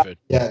against Hereford.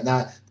 Yeah,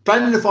 no,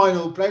 playing in the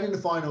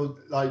final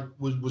like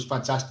was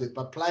fantastic,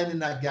 but playing in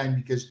that game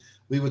because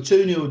we were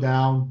 2-0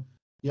 down.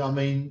 You know what I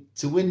mean?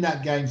 To win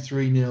that game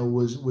 3-0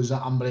 was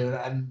unbelievable,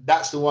 and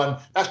that's the one.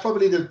 That's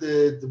probably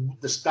the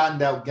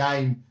standout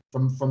game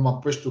from my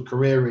Bristol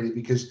career, really,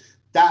 because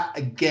that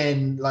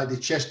again, like the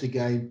Chester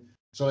game.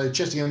 So the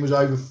Chester game was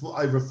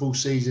over a full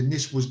season.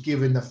 This was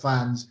giving the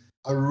fans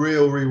a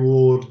real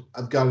reward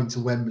of going to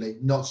Wembley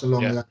not so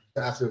long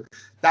after.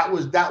 That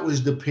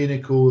was the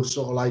pinnacle of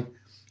sort of like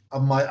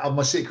of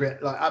my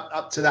secret, like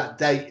up to that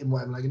date and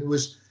whatever. Like, and it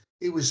was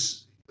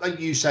like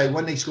you say,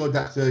 when they scored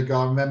that third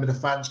goal, I remember the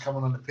fans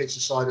coming on the pitch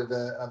side of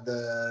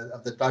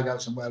the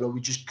dugouts and whatever. We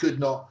just could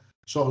not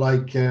sort of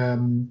like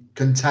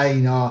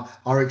contain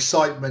our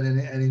excitement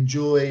and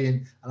enjoy.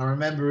 And I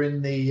remember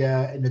in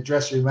the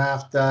dressing room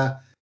after,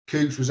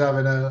 Coops was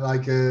having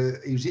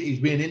he was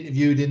being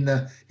interviewed in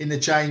the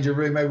changing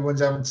room.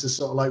 Everyone's having to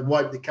sort of like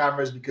wipe the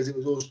cameras because it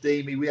was all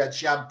steamy. We had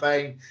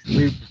champagne.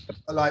 We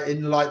like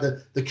in like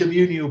the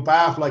communal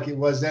bath like it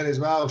was then as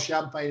well.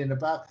 Champagne in the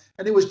bath,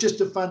 and it was just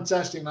a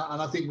fantastic. And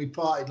I think we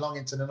partied long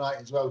into the night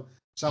as well.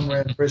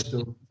 Somewhere in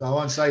Bristol. So I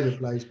won't say the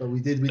place, but we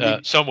did.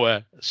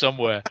 Somewhere.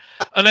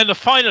 And then the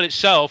final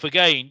itself,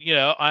 again, you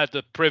know, I had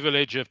the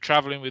privilege of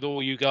travelling with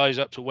all you guys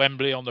up to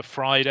Wembley on the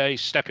Friday,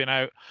 stepping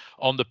out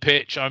on the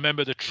pitch. I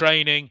remember the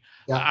training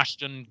at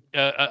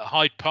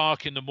Hyde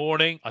Park in the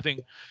morning. I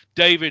think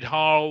David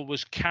Harle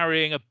was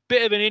carrying a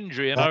bit of an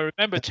injury, and I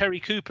remember Terry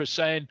Cooper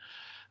saying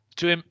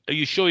to him, "Are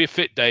you sure you're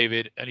fit,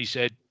 David?" And he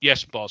said,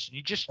 "Yes, boss." And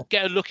you just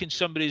get a look in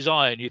somebody's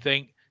eye and you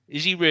think,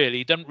 is he really?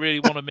 He doesn't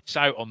really want to miss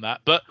out on that.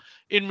 But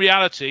in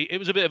reality, it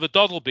was a bit of a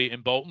doddle beat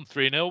in Bolton,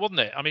 3-0, wasn't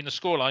it? I mean, the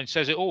scoreline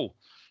says it all.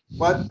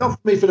 Well, not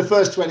for me for the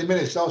first 20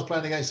 minutes. I was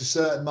playing against a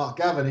certain Mark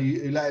Gavin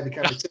who later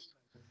became a team.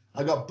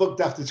 I got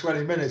booked after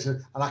 20 minutes,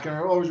 and I can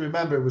always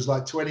remember it was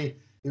like 20. It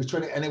was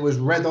 20, and it was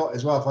red hot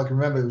as well. If I can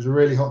remember, it was a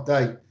really hot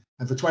day.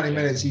 And for 20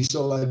 minutes, he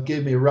sort of like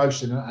gave me a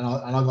roast, and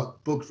I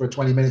got booked for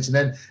 20 minutes, and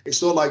then it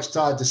sort of like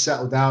started to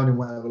settle down and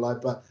whatever.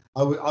 Like, but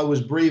I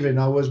was breathing,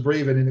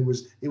 and it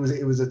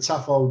was a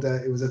tough old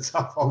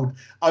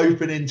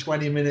opening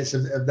 20 minutes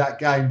of that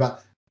game.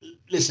 But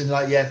listen,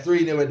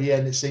 3-0 at the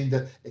end, it seemed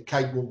a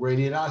cakewalk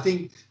really, and I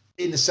think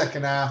in the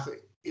second half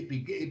it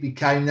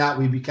became that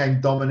we became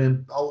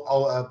dominant.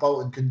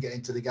 Bolton couldn't get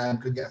into the game,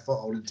 couldn't get a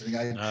foothold into the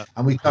game,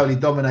 and we totally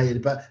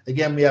dominated. But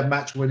again, we had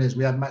match winners.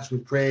 We had match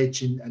with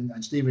Craig and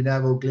Stephen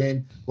Neville,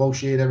 Glyn,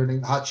 Walshy, and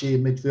everything. Hutchie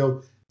in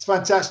midfield. It's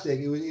fantastic.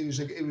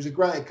 It was a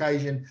great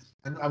occasion.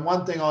 And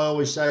one thing I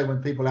always say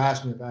when people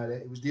ask me about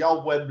it, it was the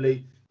old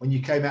Wembley when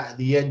you came out at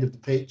the end of the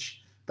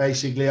pitch.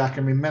 Basically, I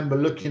can remember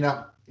looking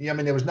up. I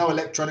mean, there was no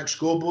electronic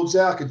scoreboards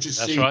there. I could just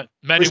see. That's right.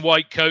 Men in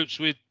white coats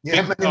with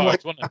big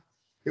cards, wasn't it?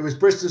 It was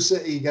Bristol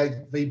City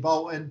v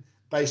Bolton,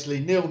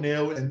 basically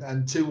 0-0,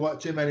 and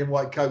two men in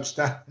white coats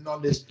standing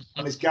on this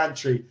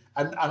gantry.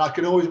 And I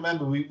can always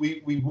remember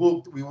we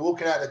were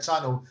walking out of the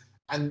tunnel,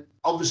 and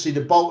obviously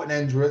the Bolton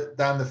ends were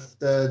down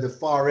the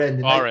far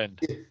end. And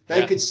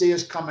they could see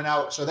us coming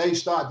out, so they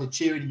started to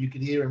cheer, and you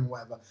could hear them,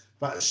 whatever.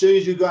 But as soon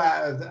as you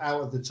got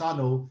out of the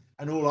tunnel,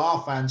 and all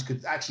our fans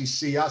could actually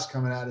see us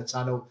coming out of the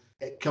tunnel,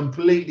 it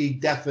completely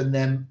deafened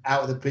them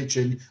out of the pitch,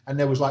 and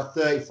there was like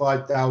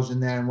 35,000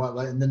 there and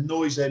whatever. And the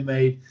noise they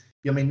made,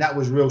 I mean, that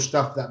was real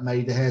stuff that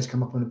made the hairs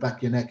come up on the back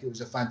of your neck. It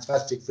was a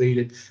fantastic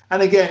feeling.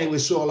 And again, it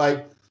was sort of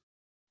like,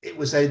 it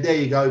was a, there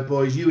you go,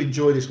 boys, you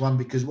enjoy this one,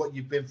 because what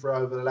you've been through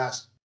over the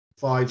last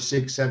 5,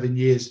 6, 7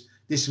 years,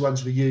 this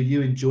one's for you.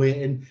 You enjoy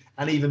it,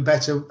 and even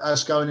better,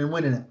 us going and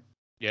winning it.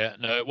 Yeah,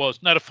 no, it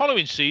was. Now, the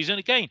following season,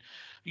 again,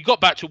 you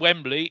got back to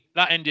Wembley.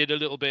 That ended a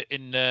little bit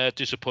in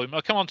disappointment.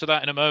 I'll come on to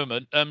that in a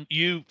moment.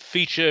 You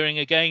featuring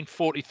again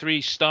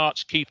 43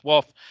 starts, Keith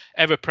Waugh,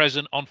 ever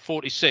present on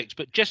 46.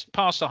 But just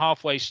past the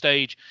halfway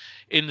stage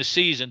in the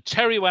season,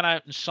 Terry went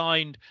out and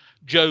signed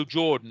Joe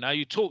Jordan. Now,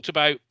 you talked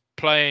about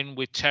playing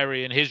with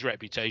Terry and his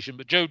reputation,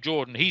 but Joe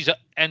Jordan,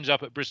 ends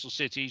up at Bristol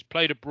City. He's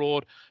played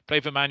abroad,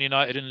 played for Man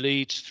United and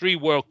Leeds, 3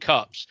 World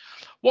Cups.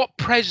 What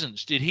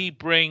presence did he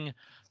bring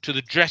to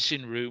the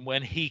dressing room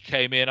when he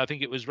came in? I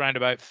think it was round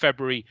about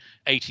February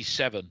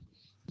 87.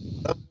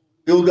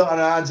 We all got on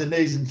our hands and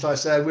knees and started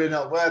saying we're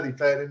not worthy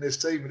playing in this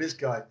team with this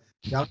guy.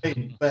 You know what I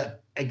mean?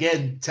 But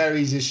again,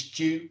 Terry's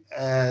astute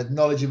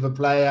knowledge of a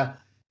player.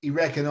 He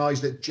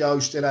recognised that Joe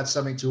still had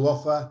something to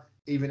offer,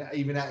 even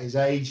at his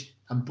age.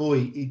 And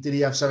boy, did he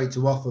have something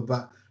to offer.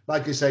 But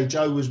like I say,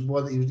 Joe was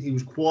one. He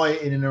was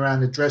quiet in and around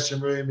the dressing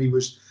room. He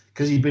was,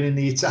 because he'd been in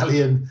the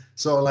Italian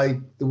sort of like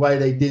the way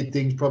they did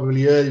things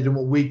probably earlier than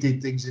what we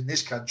did things in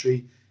this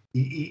country.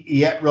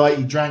 He ate right,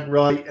 he drank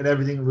right, and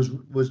everything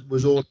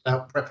was all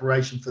about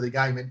preparation for the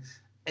game.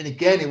 And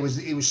again, it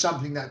was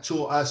something that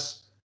taught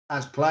us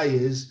as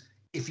players,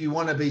 if you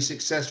want to be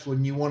successful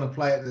and you want to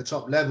play at the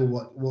top level,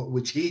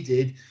 which he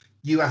did,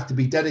 you have to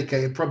be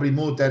dedicated, probably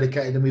more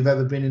dedicated than we've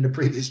ever been in the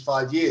previous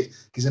 5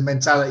 years, because the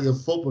mentality of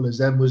footballers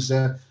then was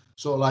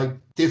sort of like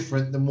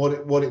different than what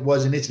it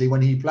was in Italy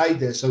when he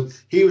played there. So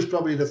he was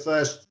probably the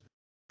first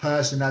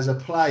person as a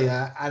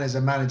player and as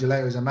a manager,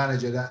 later as a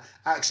manager, that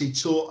actually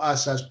taught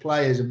us as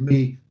players, and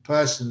me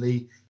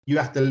personally, you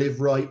have to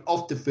live right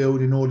off the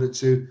field in order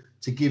to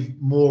give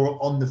more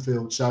on the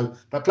field. So,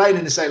 but playing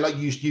in the same, like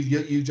you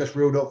just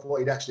reeled off what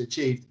he'd actually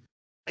achieved.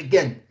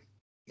 Again,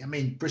 I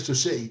mean, Bristol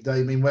City,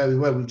 I mean, where we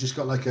were, we've just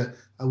got like a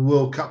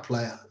World Cup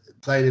player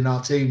playing in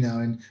our team now,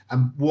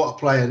 and what a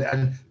player.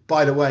 And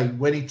by the way,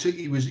 when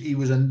he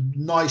was a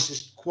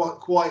nicest,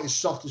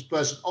 quietest, softest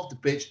person off the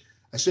pitch.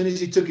 As soon as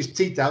he took his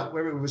teeth out,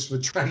 whether it was for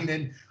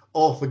training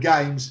or for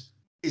games,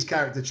 his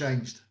character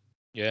changed.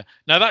 Yeah.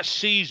 Now, that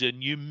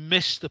season, you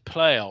missed the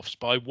playoffs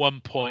by 1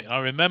 point. I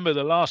remember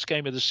the last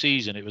game of the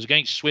season. It was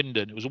against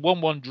Swindon. It was a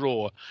 1-1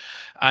 draw.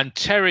 And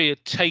Terry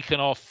had taken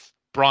off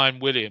Brian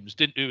Williams,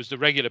 who was the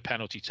regular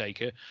penalty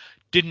taker,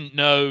 didn't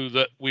know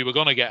that we were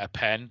going to get a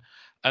pen.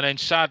 And then,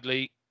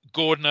 sadly,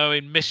 Gordon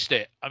Owen missed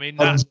it. I mean,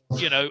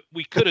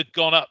 we could have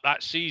gone up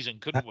that season,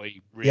 couldn't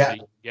we,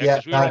 really? Yeah,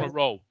 because we were on a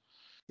roll.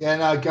 Yeah,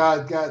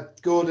 no,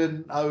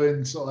 Gordon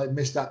Owen sort of like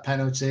missed that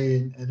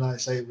penalty, and like I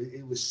say,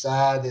 it was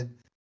sad, and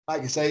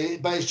like I say,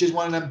 but it's just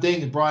one of them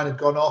things. Brian had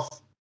gone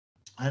off,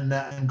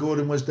 and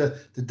Gordon was the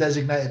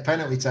designated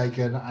penalty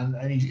taker,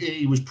 and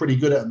he was pretty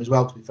good at them as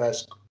well, to be fair.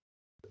 So,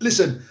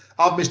 listen,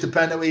 I've missed a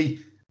penalty.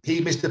 He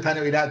missed the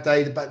penalty that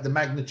day, but the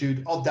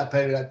magnitude of that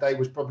penalty that day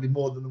was probably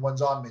more than the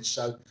ones I missed.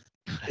 So,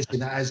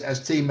 listen,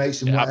 as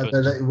teammates and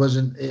whatever,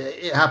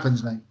 it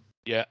happens, mate.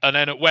 Yeah, and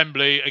then at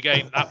Wembley,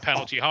 again, that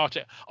penalty I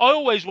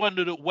always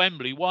wondered at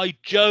Wembley why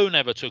Joe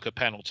never took a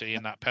penalty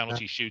in that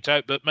penalty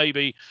shootout, but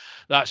maybe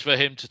that's for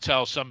him to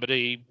tell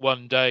somebody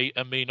one day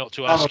and me not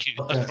to ask you.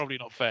 That's probably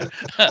not fair.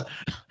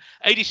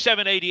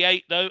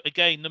 87-88, though,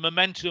 again, the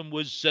momentum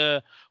was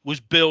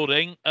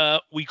building.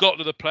 We got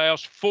to the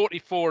playoffs,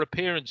 44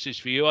 appearances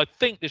for you. I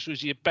think this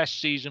was your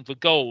best season for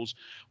goals,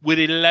 with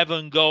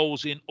 11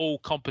 goals in all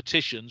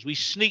competitions. We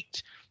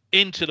sneaked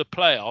into the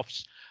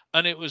playoffs,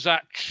 and it was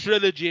that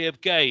trilogy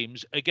of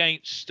games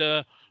against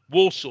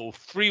Walsall,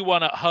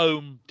 3-1 at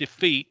home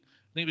defeat.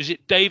 I think, was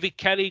it David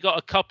Kelly got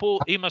a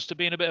couple? He must have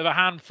been a bit of a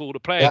handful to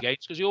play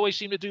against, because he always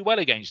seemed to do well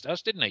against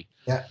us, didn't he?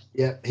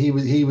 Yeah. He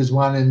was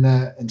one,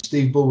 and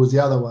Steve Bull was the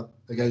other one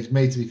against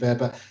me, to be fair.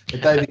 But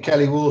David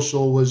Kelly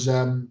Walsall was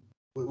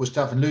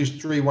tough, and lose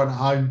 3-1 at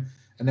home,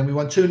 and then we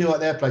won 2-0 at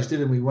their place,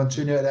 didn't we? We won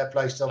 2-0 at their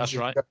place. That's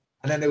right.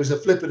 And then there was a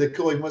flip of the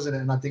coin, wasn't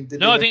it? And I think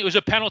I think it was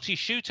a penalty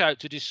shootout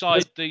to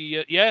decide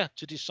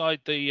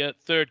the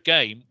third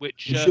game.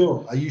 Which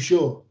Are you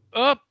sure?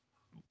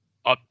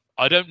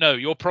 I don't know.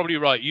 You're probably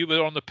right. You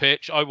were on the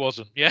pitch. I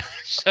wasn't. Yeah.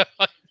 So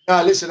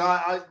no, listen.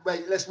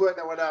 Mate, let's work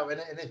that one out. And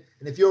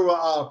if you're right,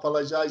 I'll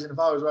apologise. And if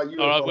I was right, you.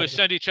 All right, we'll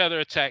send each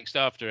other a text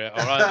after it.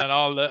 All right, and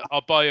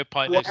I'll buy you a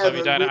pint next time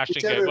you're down at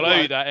Ashton Gate. We'll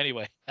owe you that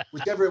anyway.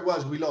 Whichever it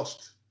was, we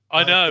lost.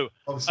 I know.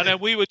 Obviously. And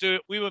then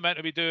we were meant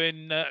to be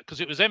doing,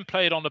 because it was then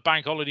played on the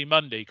bank holiday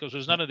Monday, because there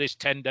was none of this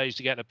 10 days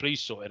to get the police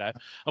sorted out.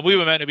 And we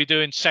were meant to be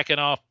doing second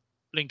half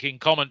linking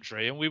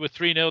commentary, and we were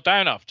 3-0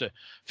 down after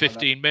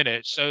 15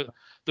 minutes. So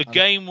the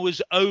game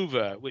was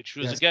over, which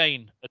was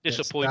again a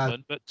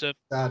disappointment. But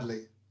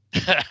sadly.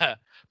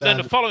 Then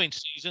the following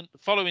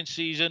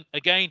season,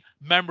 again,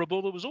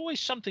 memorable. There was always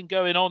something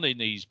going on in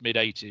these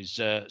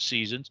mid-80s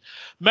seasons.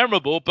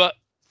 Memorable, but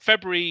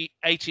February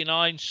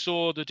 89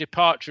 saw the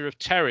departure of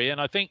Terry,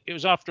 and I think it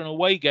was after an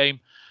away game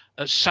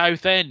at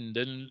Southend,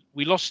 and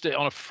we lost it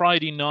on a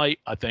Friday night,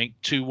 I think,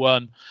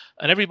 2-1,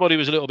 and everybody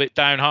was a little bit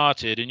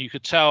downhearted, and you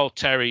could tell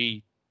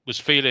Terry was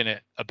feeling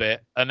it a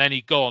bit, and then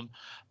he'd gone.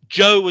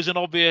 Joe was an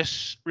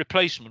obvious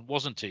replacement,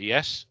 wasn't he?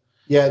 Yes?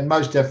 Yeah,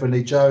 most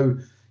definitely. Joe,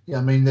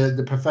 I mean,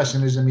 the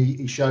professionalism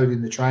he showed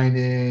in the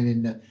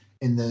training,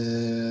 in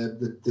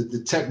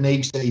the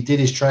techniques that he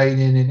did his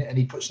training, and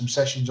he put some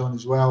sessions on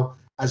as well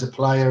as a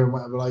player and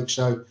whatever, like,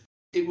 so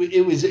it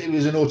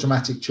was an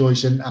automatic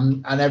choice,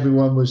 and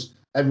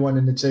everyone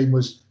in the team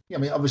was, I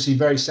mean, obviously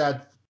very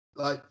sad,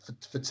 like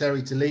for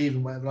Terry to leave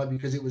and whatever, like,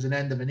 because it was an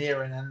end of an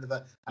era and end of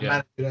a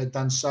manager that had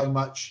done so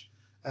much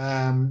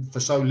for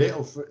so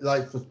little,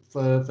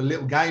 for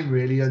little gain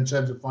really in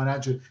terms of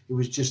financial. It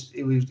was just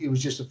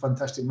a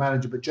fantastic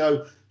manager. But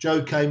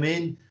Joe came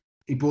in.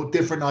 He brought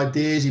different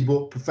ideas. He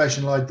brought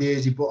professional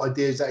ideas. He brought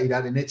ideas that he'd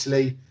had in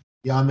Italy.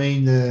 Yeah, I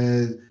mean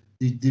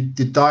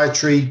the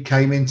dietary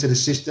came into the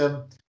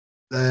system.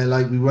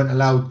 Like we weren't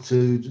allowed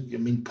to. I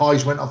mean,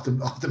 pies went off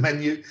the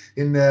menu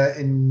in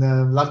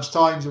lunch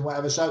times and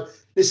whatever. So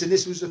listen,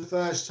 this was the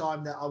first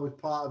time that I was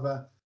part of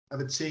a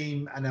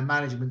team and a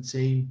management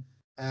team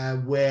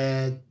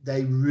where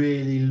they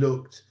really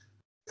looked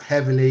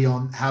heavily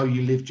on how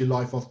you lived your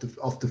life off the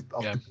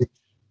pitch.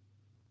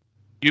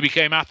 You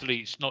became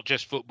athletes, not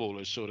just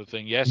footballers, sort of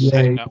thing. Yes, yeah,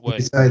 heading that way.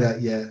 You say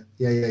that,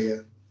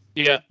 yeah.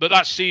 Yeah, but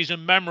that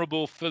season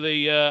memorable for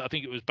the I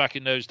think it was back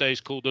in those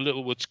days called the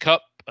Littlewoods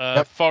Cup.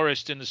 Yep.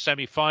 Forest in the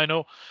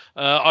semi-final.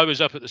 I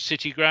was up at the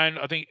City Ground.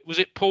 I think was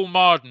it Paul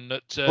Marden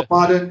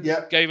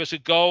that gave us a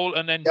goal,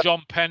 and then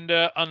John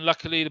Pender,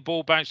 unluckily the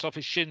ball bounced off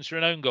his shins for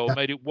an own goal,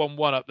 made it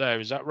 1-1 up there.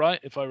 Is that right?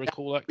 If I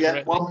recall that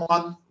correctly.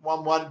 Yeah,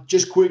 1-1.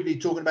 Just quickly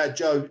talking about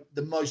Joe,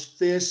 the most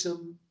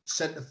fearsome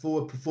centre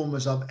forward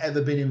performance I've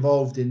ever been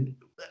involved in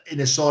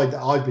a side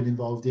that I've been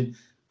involved in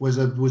was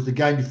the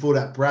game before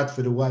that,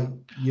 Bradford away.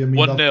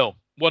 1-0.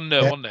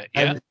 1-0, wasn't it?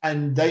 Yeah.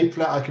 And they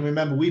play. I can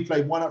remember we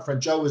played one up front.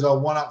 Joe was our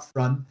one up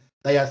front.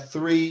 They had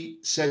 3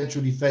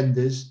 central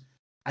defenders,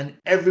 and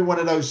every one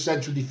of those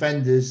central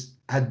defenders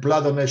had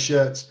blood on their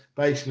shirts.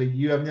 Basically,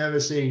 you have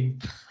never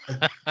seen.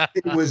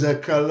 It was a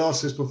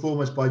colossus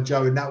performance by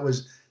Joe, and that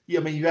was. I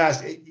mean, you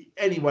asked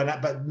anyone,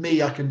 but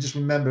me, I can just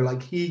remember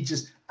like he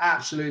just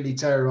absolutely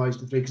terrorised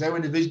the 3 because they were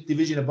in the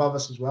division above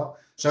us as well.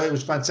 So it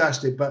was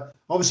fantastic. But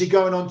obviously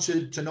going on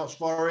to Notts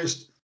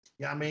Forest.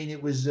 Yeah, I mean,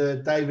 it was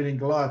David and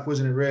Goliath,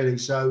 wasn't it, really?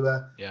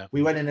 So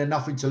we went in there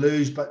nothing to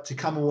lose, but to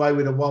come away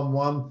with a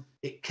 1-1,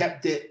 it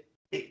kept it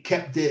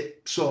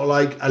sort of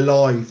like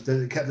alive.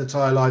 It kept the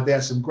tie alive. They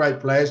had some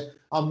great players.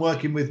 I'm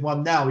working with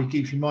one now. He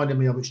keeps reminding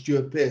me of it,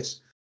 Stuart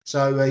Pearce.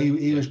 So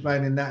he was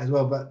playing in that as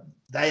well. But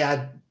they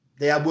had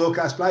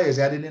world-class players.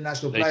 They had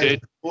international players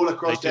all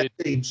across their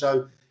team.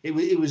 So it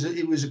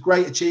was a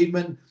great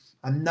achievement.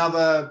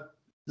 Another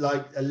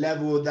like a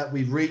level that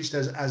we've reached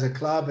as a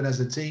club and as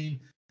a team.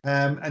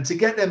 And to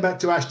get them back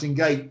to Ashton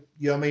Gate,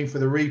 you know what I mean, for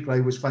the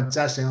replay was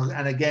fantastic.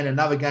 And again,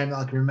 another game that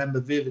I can remember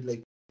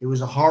vividly. It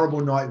was a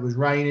horrible night. It was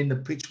raining. The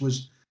pitch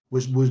was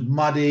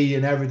muddy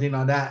and everything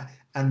like that.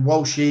 And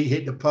Walshy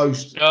hit the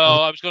post.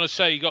 Oh, I was going to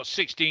say, you got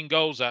 16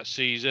 goals that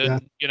season. Yeah.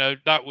 You know,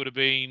 that would have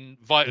been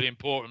vitally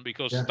important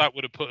because that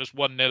would have put us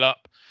 1-0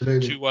 up,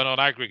 2-1 on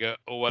aggregate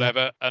or whatever.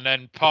 Yeah. And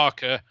then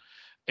Parker,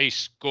 he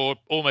scored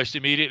almost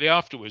immediately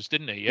afterwards,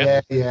 didn't he?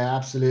 Yeah,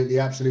 absolutely.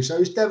 So it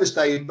was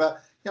devastating.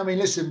 But I mean,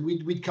 listen,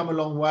 we'd come a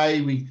long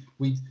way. We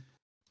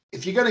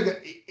if you're going to go,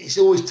 it's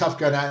always tough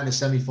going out in a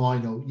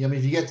semi-final. I mean,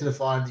 if you get to the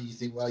final, you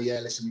think, well, yeah,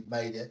 listen, we've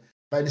made it.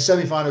 But in the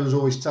semi-final, it was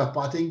always tough.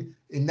 But I think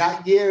in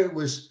that year, it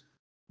was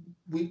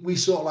we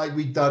sort of like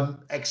we'd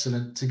done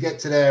excellent to get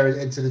to there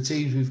and to the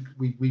teams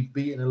we've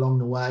beaten along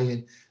the way,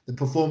 and the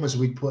performance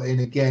we put in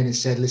again has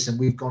said, listen,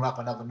 we've gone up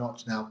another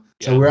notch now.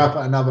 So we're up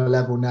at another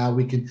level now.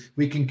 We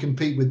can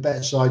compete with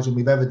better sides than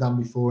we've ever done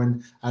before,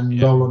 and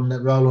roll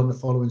on the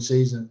following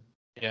season.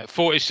 Yeah,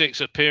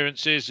 46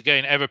 appearances,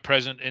 again, ever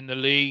present in the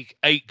league,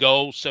 8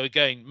 goals. So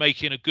again,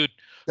 making a good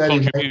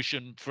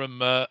contribution from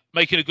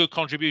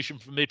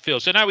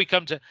midfield. So now we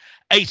come to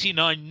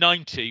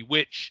 89-90,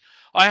 which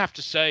I have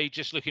to say,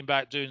 just looking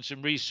back, doing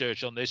some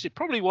research on this, it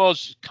probably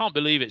was, can't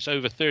believe it's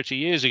over 30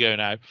 years ago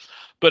now,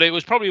 but it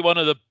was probably one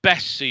of the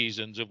best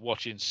seasons of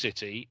watching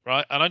City,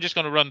 right? And I'm just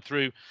going to run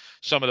through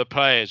some of the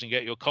players and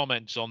get your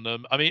comments on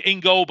them. I mean, in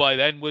goal by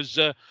then was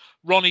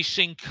Ronnie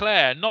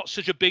Sinclair, not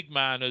such a big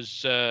man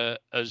as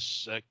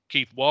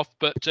Keith Waugh,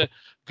 but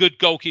good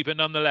goalkeeper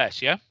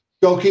nonetheless, yeah?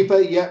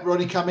 Goalkeeper,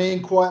 Ronnie come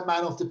in, quiet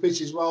man off the pitch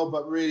as well,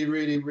 but really,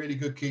 really, really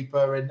good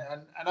keeper. And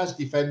as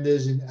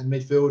defenders and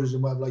midfielders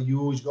and whatever, like,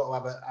 you always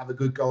got to have a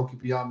good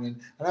goalkeeper. You know what I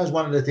mean? And that was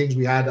one of the things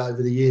we had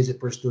over the years at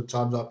Bristol,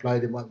 times I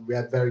played in. We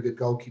had very good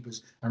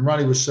goalkeepers, and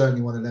Ronnie was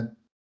certainly one of them.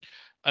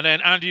 And then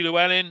Andy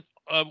Llewellyn,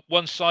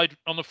 one side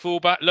on the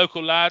fullback,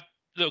 local lad,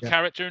 little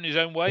character in his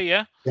own way,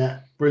 yeah? Yeah,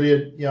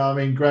 brilliant. You know what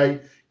I mean?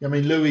 Great. I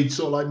mean, Louis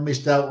sort of like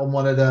missed out on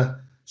one of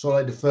the sort of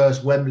like the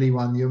first Wembley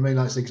one, you know what I mean?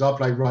 Like I said, because I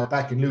played right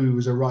back and Louis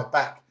was a right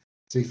back,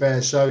 to be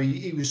fair. So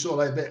he was sort of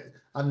like a bit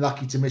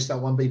unlucky to miss that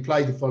one, but he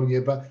played the following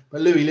year. But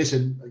Louis,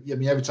 listen, I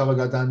mean, every time I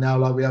go down now,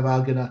 like we have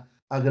our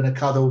gonna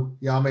cuddle,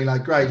 you know what I mean?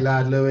 Like, great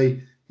lad,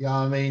 Louis. You know what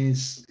I mean?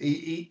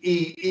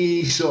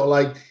 He sort of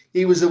like,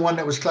 he was the one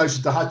that was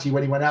closest to Hutchie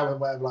when he went out and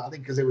whatever. Like, I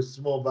think because it was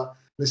small, but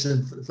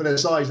listen, for their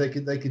size, they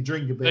could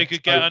drink a bit. They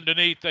could get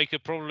underneath. They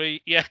could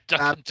probably,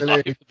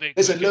 absolutely.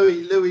 Listen,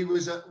 Louis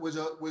was a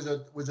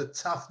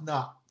tough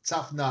nut.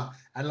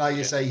 And like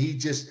you say,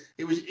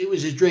 it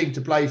was his dream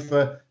to play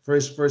for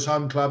his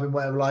home club and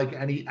whatever, like,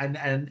 and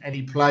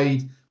he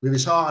played with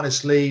his heart on his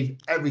sleeve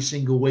every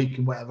single week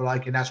and whatever,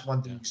 like, and that's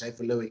one thing you can say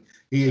for Louis.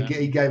 He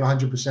gave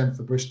 100%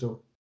 for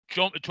Bristol.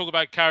 John, talk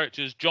about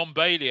characters. John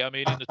Bailey, I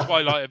mean, in the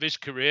twilight of his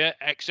career,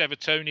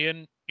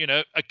 ex-Evertonian, you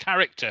know, a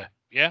character,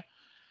 yeah.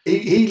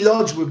 He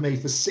lodged with me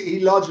for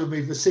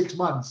 6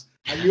 months.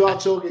 And you are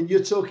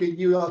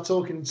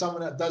talking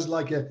someone that does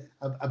like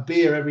a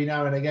beer every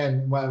now and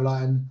again, whatever,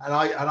 like, and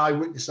I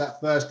witnessed that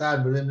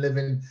firsthand with him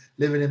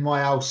living in my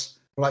house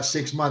for like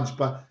 6 months.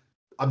 But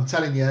I'm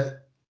telling you,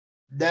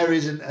 there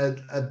isn't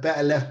a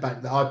better left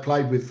back that I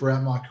played with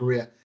throughout my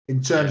career.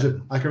 In terms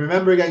of, I can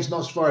remember against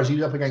Notts Forest, he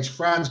was up against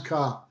Franz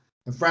Carr,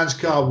 and Franz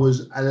Carr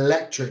was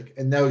electric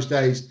in those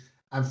days.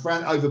 And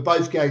over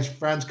both games,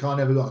 Franz Carr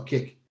never got a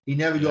kick. He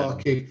never got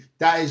a kick.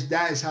 That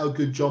is how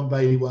good John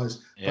Bailey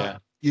was. Yeah.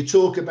 But you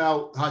talk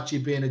about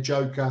Hutchie being a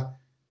joker.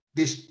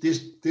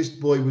 This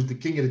boy was the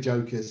king of the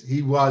jokers.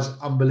 He was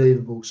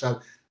unbelievable. So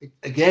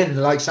again,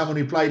 like someone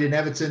who played in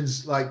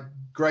Everton's like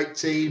great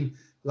team,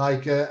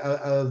 like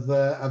of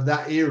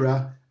that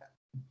era,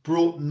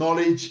 brought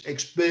knowledge,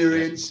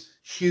 experience,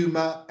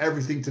 humour,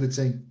 everything to the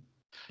team.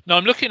 Now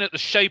I'm looking at the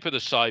shape of the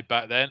side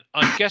back then.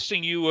 I'm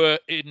guessing you were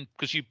in,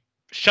 because you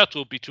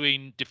shuttled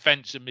between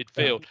defence and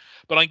midfield,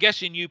 but I'm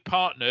guessing you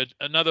partnered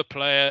another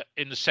player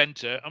in the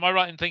centre. Am I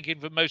right in thinking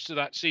for most of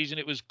that season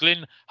it was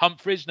Glyn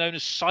Humphreys, known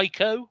as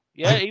Psycho?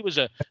 Yeah,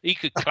 he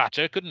could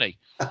clatter, couldn't he?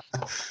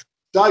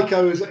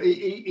 Psycho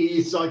he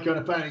is Psycho, and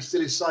apparently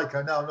still is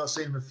Psycho. No, I've not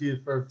seen him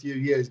for a few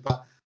years,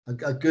 but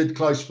a good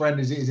close friend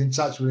is in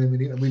touch with him,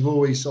 and we've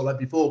always sort of like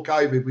before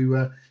COVID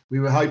we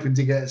were hoping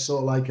to get sort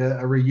of like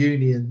a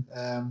reunion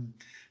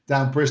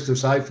down Bristol,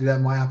 so hopefully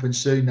that might happen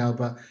soon now.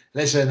 But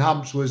listen,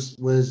 Humps was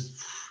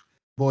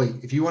boy,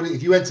 if you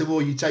went to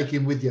war, you take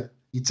him with you.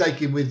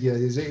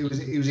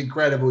 It was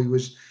incredible. He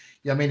was,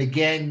 I mean,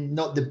 again,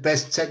 not the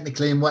best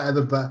technically and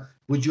whatever, but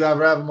would you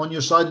ever have him on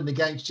your side and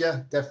against you?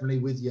 Definitely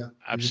with you.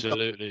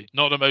 Absolutely.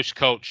 Not the most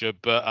cultured,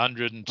 but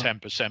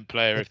 110%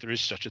 player, if there is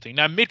such a thing.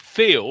 Now,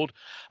 midfield,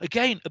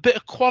 again, a bit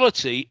of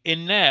quality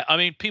in there. I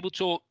mean, people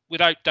talk,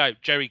 without doubt,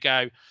 Jerry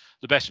Gow,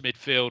 the best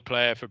midfield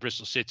player for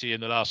Bristol City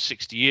in the last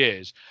 60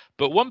 years.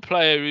 But one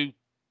player who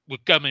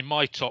would come in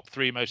my top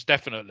three most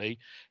definitely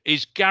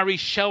is Gary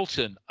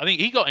Shelton. I think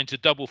he got into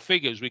double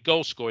figures with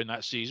goal scoring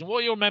that season. What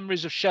are your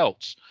memories of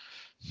Shelts?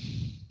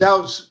 That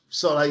was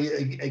sort of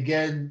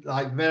again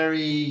like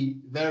very,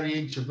 very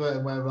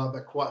introverted, whatever,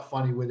 but quite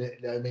funny with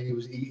it. I mean,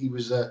 he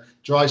was a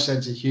dry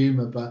sense of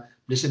humour. But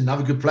listen,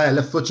 another good player,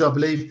 left footer, I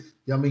believe.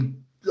 I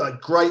mean,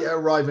 like great at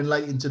arriving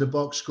late into the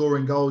box,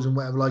 scoring goals and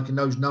whatever. Like, and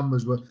those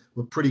numbers were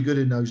pretty good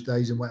in those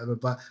days and whatever.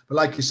 But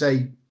like you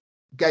say,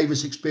 gave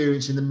us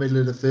experience in the middle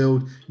of the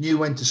field. Knew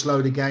when to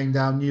slow the game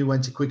down. Knew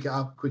when to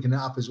quicken it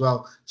up as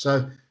well.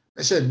 So.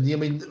 Listen, I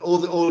mean,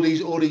 all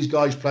these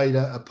guys played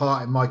a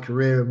part in my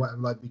career and whatever,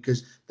 like,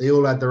 because they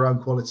all had their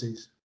own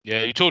qualities.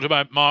 Yeah, you talked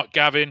about Mark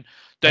Gavin,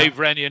 Dave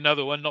Rennie,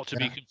 another one, not to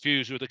be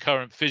confused with the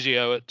current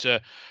physio at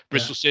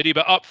Bristol City.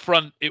 But up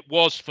front, it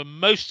was for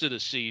most of the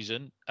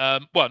season.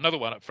 Another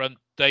one up front,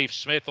 Dave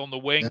Smith on the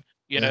wing.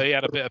 He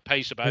had a bit of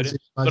pace about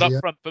it. But up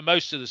front for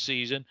most of the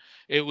season,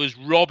 it was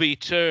Robbie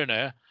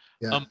Turner.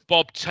 And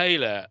Bob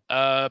Taylor.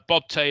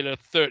 Bob Taylor,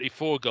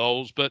 34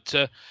 goals, but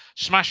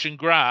smash and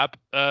grab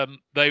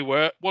they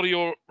were. What are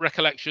your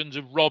recollections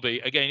of Robbie?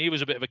 Again, he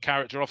was a bit of a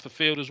character off the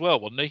field as well,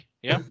 wasn't he?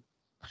 Yeah.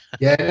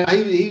 Yeah,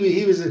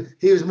 he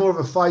was more of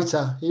a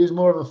fighter. He was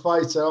more of a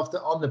fighter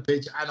on the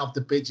pitch and off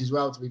the pitch as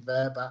well, to be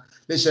fair. But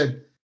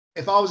listen,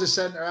 if I was a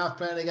centre half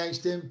playing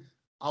against him,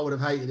 I would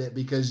have hated it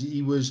because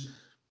he was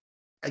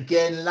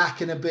again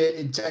lacking a bit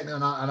in technical.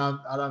 And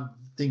I don't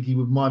think he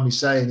would mind me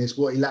saying this.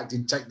 What he lacked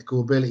in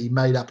technical ability,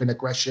 made up in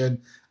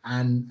aggression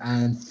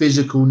and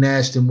physical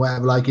nest and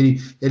whatever. Like,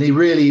 he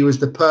really was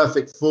the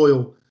perfect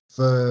foil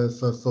for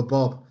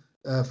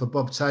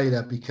Bob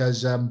Taylor,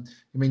 because I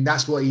mean,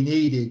 that's what he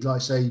needed. Like I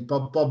say,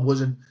 Bob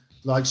wasn't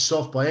like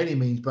soft by any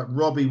means, but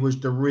Robbie was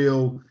the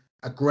real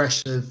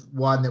aggressive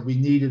one that we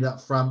needed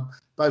up front,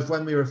 both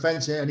when we were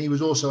fencing, and he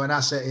was also an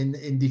asset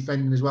in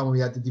defending as well when we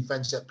had the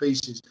defence set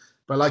pieces.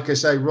 But like I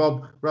say,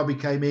 Robbie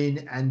came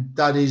in and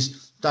done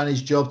his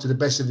job to the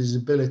best of his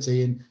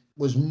ability, and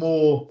was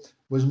more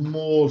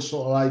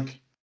sort of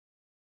like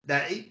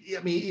that.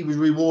 He was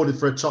rewarded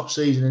for a top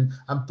season,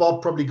 and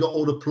Bob probably got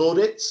all the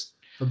plaudits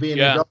for being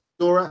a goal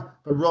scorer,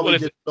 but Robbie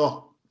did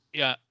not.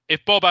 Yeah,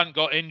 if Bob hadn't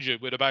got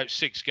injured with about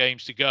 6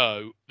 games to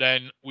go,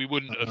 then we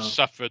wouldn't have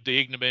suffered the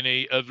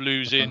ignominy of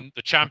losing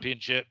the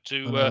championship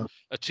to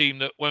a team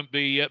that won't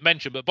be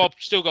mentioned. But Bob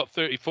still got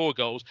 34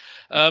 goals.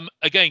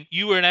 Again,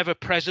 you were an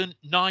ever-present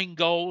 9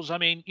 goals. I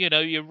mean,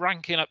 you're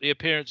ranking up the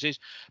appearances,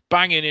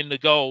 banging in the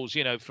goals,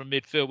 from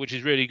midfield, which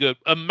is really good.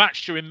 A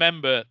match to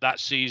remember that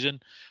season,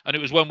 and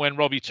it was one when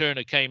Robbie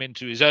Turner came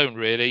into his own,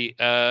 really,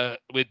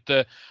 with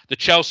the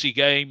Chelsea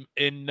game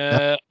in,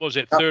 what was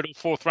it, 3rd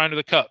or 4th round of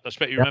the Cup? I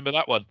expect you remember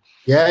that one.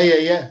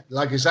 Yeah.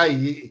 Like I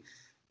say,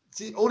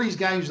 all these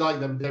games,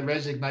 like them, they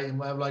resonate and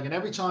whatever. Like, and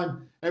every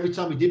time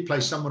we did play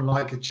someone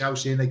like a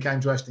Chelsea and they came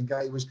to Aston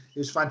Gate, it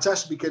was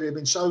fantastic because it had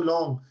been so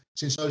long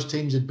since those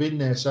teams had been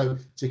there. So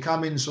to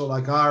come in sort of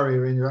like our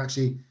area and you're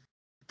actually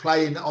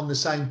playing on the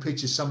same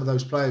pitch as some of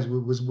those players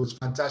was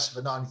fantastic,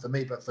 for not only for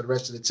me but for the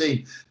rest of the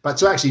team. But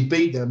to actually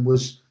beat them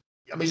was,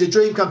 I mean, it's a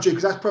dream come true,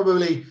 because that's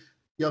probably,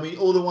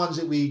 all the ones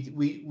that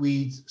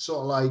we sort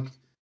of like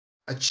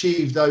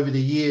achieved over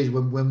the years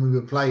when we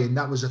were playing.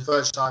 That was the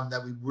first time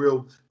that we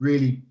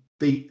really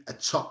beat a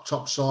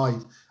top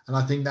side, and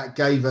I think that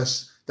gave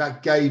us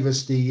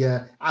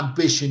the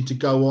ambition to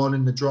go on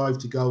and the drive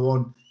to go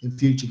on in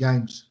future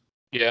games.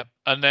 Yeah,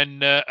 and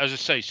then as I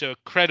say, so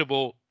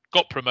credible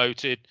got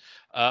promoted.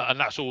 And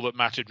that's all that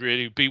mattered,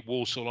 really. Beat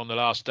Walsall on the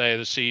last day of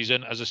the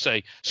season. As I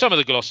say, some of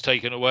the gloss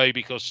taken away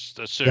because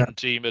a certain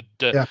team had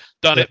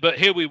done it. But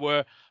here we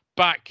were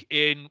back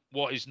in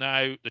what is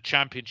now the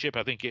Championship.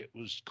 I think it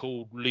was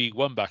called League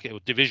One back, or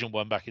Division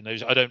One back in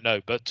those. I don't know.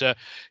 But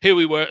here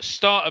we were,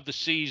 start of the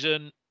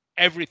season,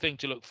 everything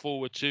to look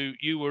forward to.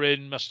 You were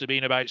in, must have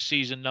been about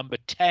season number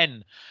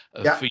 10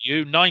 for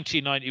you,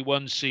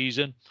 1991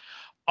 season.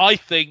 I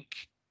think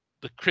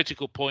the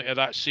critical point of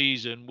that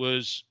season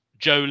was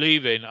Joe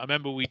leaving. I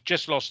remember we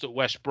just lost at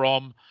West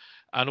Brom,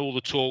 and all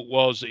the talk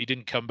was that he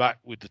didn't come back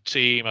with the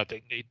team. I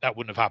think that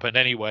wouldn't have happened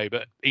anyway,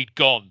 but he'd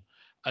gone,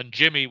 and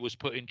Jimmy was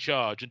put in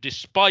charge. And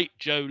despite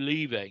Joe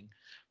leaving,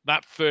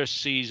 that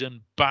first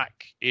season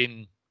back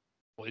in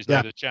what is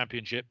now the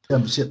Championship,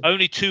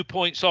 only 2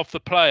 points off the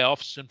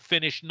playoffs and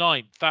finished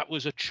 9th. That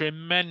was a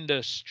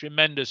tremendous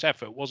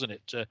effort, wasn't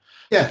it, to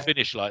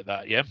finish like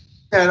that? Yeah,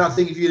 and I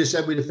think if you'd have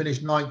said we'd have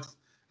finished 9th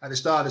at the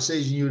start of the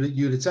season,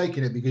 you'd have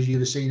taken it because you'd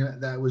have seen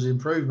that was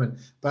improvement.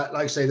 But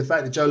like I say, the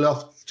fact that Joe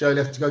left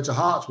to go to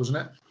Hearts, wasn't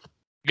it?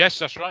 Yes,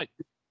 that's right.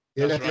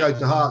 He left to go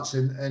to Hearts,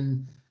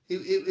 and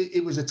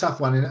it was a tough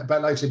one.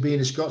 But like I say,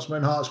 being a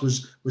Scotsman, Hearts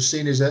was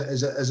seen as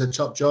a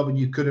top job, and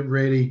you couldn't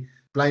really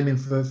blame him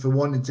for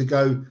wanting to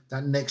go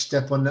that next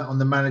step on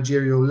the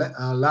managerial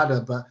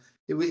ladder. But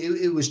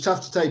it was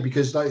tough to take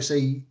because, like I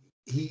say,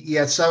 he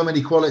had so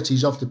many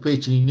qualities off the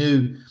pitch, and he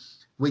knew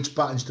which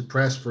buttons to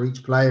press for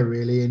each player,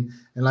 really. And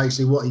like I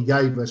say, what he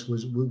gave us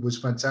was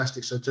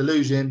fantastic. So to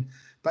lose him,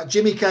 but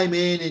Jimmy came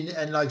in,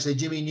 and like I say,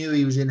 Jimmy knew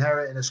he was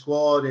inheriting a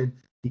squad, and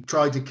he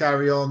tried to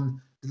carry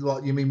on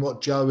what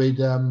Joe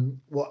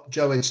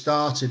had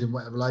started and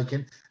whatever, like,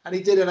 and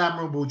he did an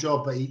admirable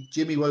job. But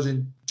Jimmy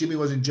wasn't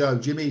Joe.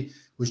 Jimmy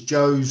was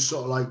Joe's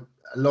sort of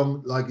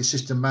like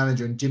assistant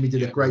manager, and Jimmy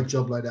did a great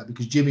job like that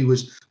because Jimmy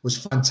was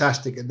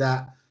fantastic at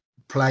that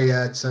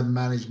player to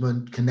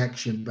management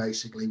connection,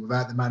 basically,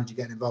 without the manager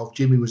getting involved.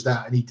 Jimmy was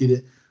that, and he did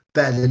it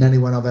better than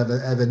anyone I've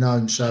ever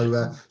known.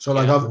 So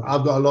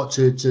I've got a lot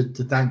to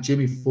thank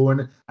Jimmy for,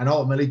 and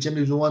ultimately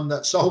Jimmy was the one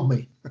that sold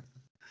me.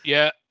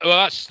 Yeah,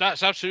 well,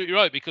 that's absolutely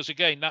right, because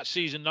again, that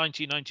season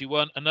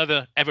 1991,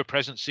 another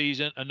ever-present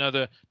season,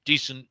 another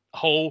decent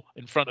hole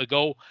in front of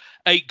goal,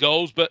 8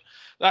 goals. But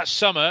that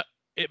summer,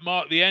 it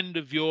marked the end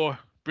of your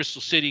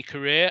Bristol City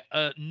career.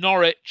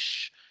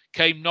 Norwich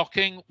came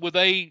knocking. Were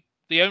they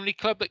the only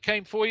club that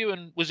came for you?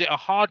 And was it a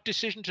hard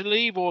decision to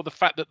leave, or the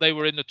fact that they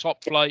were in the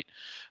top flight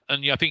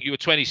and I think you were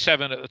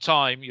 27 at the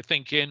time, you're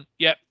thinking,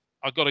 yep,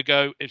 I've got to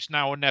go, it's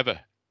now or never?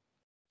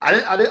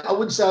 I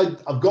wouldn't say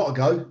I've got to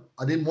go.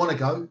 I didn't want to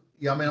go.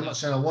 Yeah, I mean, I'm not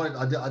saying I wanted.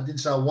 I didn't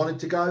say I wanted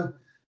to go.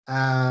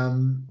 I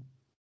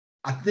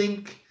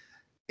think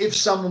if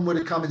someone would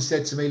have come and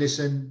said to me,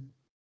 "Listen,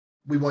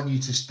 we want you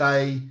to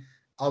stay,"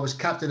 I was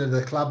captain of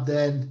the club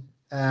then,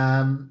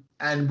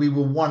 and we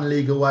were 1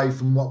 league away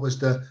from what was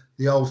the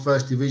old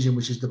First Division,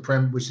 which is the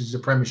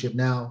Premiership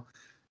now.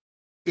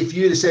 If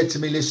you'd have said to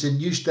me, "Listen,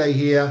 you stay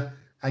here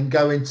and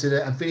go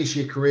into and finish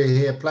your career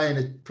here,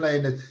 playing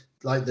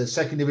the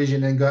Second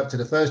Division, and go up to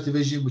the First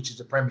Division, which is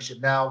the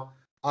Premiership now,"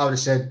 I would have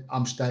said,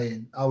 "I'm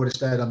staying." I would have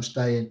said, "I'm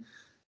staying."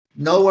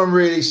 No one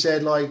really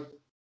said you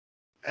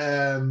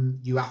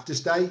have to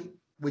stay,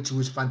 which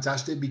was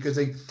fantastic because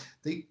they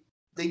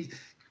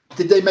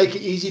did they make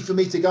it easy for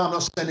me to go? I'm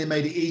not saying they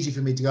made it easy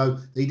for me to go.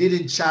 They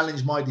didn't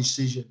challenge my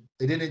decision.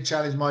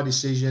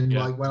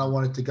 Like when I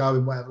wanted to go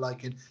and whatever,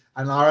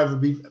 and I'll ever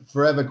be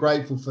forever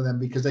grateful for them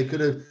because they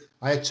could have.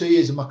 I had 2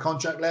 years of my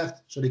contract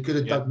left, so they could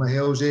have dug my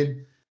heels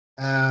in.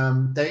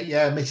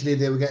 Admittedly,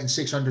 they were getting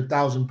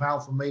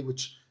 £600,000 from me,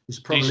 which is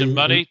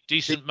probably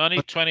decent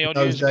money, 20 odd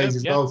years ago.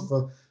 As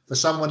well for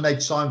someone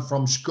they'd signed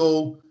from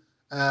school.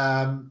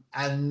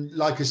 And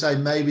like I say,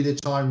 maybe the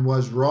time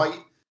was right,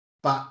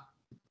 but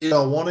did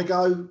I want to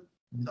go?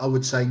 I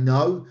would say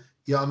no.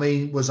 You know what I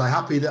mean? Was I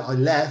happy that I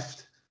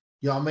left?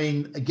 You know what I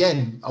mean?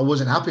 Again, I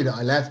wasn't happy that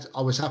I left.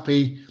 I was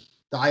happy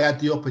that I had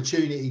the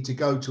opportunity to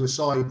go to a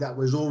side that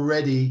was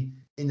already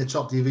in the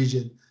top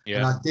division. Yeah.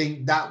 And I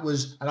think that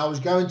was, and I was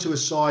going to a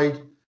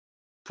side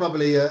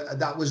probably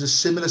that was a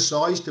similar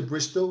size to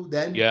Bristol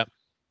then. Yeah.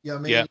 You know what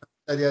I mean? Yeah.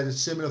 They had a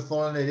similar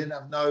following. They didn't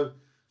have no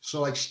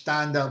sort of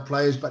standout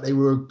players, but they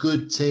were a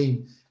good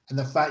team. And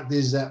the fact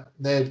is that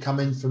they had come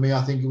in for me.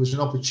 I think it was an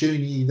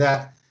opportunity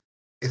that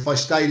if I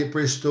stayed at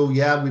Bristol, we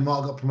might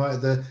have got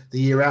promoted the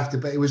year after.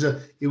 But it was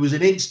an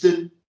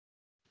instant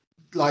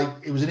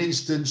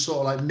sort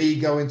of like me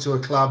going to a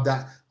club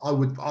that I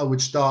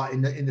would start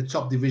in the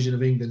top division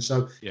of England.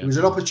 So it was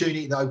an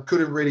opportunity that I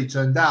couldn't really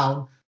turn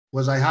down.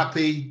 Was I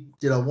happy?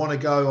 Did I want to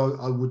go?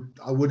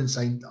 I wouldn't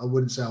say I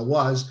was,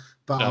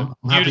 but no,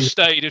 I'm happy. You'd have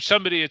stayed if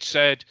somebody had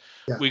said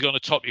we're going to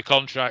top your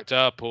contract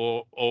up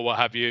or what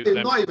have you.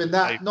 Not even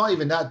that,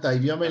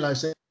 Dave. You know what I mean? Like I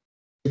said,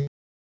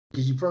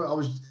 because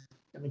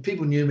I mean,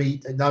 people knew me.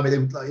 They know me.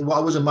 I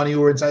wasn't money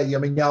orientated. I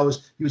mean,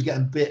 he was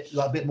getting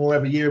a bit more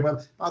every year.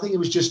 I think it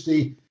was just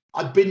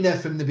I'd been there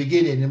from the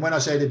beginning. And when I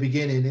say the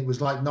beginning, it was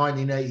like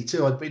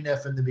 1982. I'd been there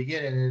from the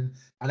beginning,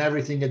 and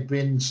everything had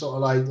been sort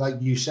of like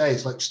you say,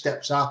 it's like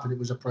steps up, and it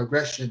was a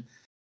progression.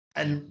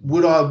 And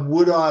would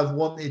I have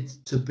wanted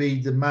to be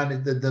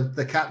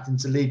the captain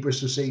to lead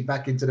Bristol City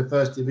back into the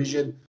first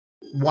division?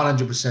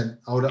 100%.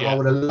 I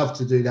would have loved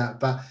to do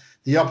that. But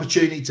the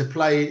opportunity to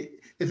play,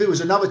 if it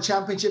was another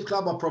championship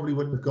club, I probably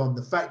wouldn't have gone.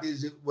 The fact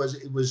is, it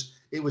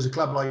was a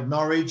club like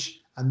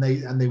Norwich, and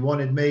they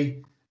wanted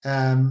me.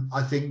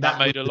 I think that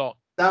made a lot.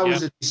 That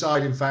was a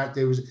deciding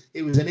factor.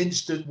 It was an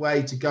instant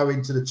way to go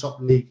into the top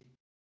league.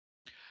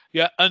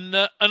 Yeah, and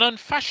an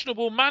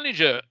unfashionable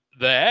manager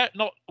there,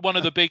 not one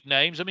of the big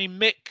names. I mean,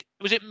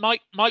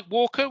 Mike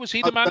Walker? Was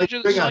he the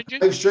manager that signed you?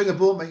 Dave Stringer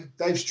bought me.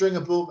 Dave Stringer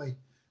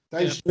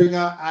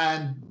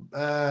and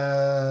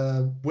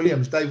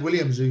Williams. Dave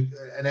Williams,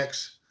 an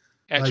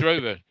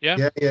ex-Rover.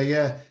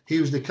 Yeah. He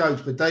was the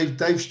coach, but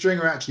Dave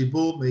Stringer actually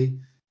bought me,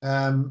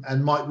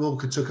 and Mike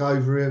Walker took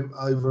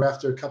over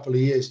after a couple of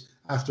years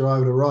after I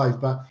would arrived.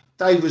 But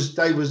Dave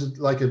was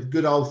like a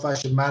good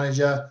old-fashioned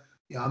manager.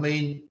 I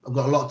mean, I've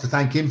got a lot to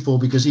thank him for,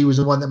 because he was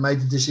the one that made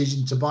the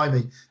decision to buy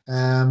me.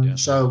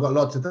 So I've got a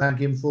lot to thank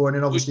him for. And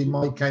then obviously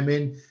Mike came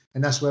in,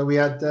 and that's where we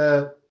had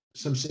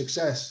some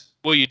success.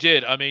 Well, you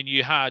did. I mean,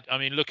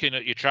 looking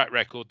at your track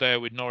record there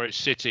with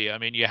Norwich City, I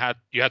mean, you had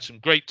some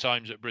great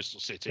times at Bristol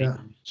City,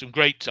 some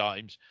great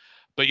times,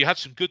 but you had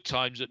some good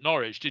times at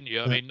Norwich, didn't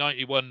you? I mean,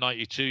 91,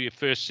 92, your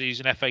first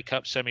season, FA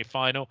Cup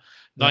semi-final,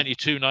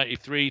 92,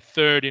 93,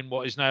 third in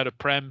what is now the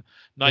Prem,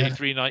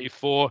 93,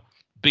 94.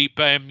 Beat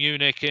Bayern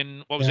Munich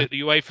in what was it,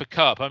 the UEFA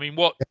Cup? I mean,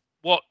 what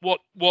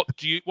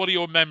are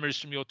your memories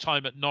from your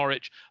time at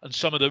Norwich and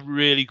some of the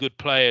really good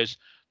players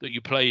that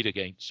you played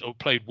against or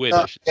played with?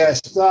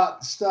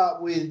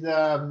 Start with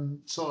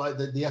sort of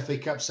like the FA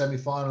Cup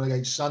semi-final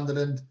against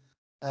Sunderland.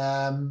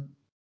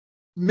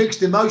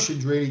 Mixed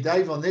emotions, really,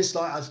 Dave. On this,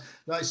 like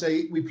I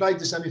say, we played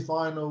the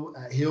semi-final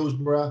at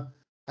Hillsborough.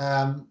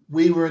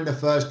 We were in the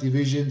first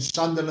division.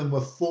 Sunderland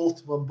were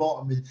fourth from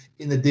bottom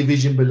in the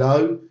division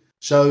below.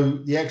 So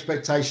the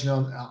expectation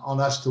on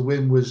us to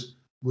win was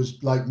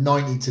like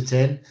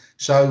 90-10.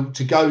 So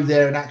to go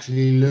there and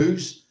actually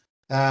lose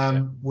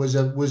was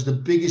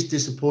the biggest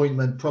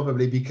disappointment,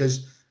 probably,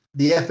 because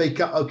the FA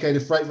Cup, the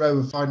Freight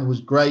Rover final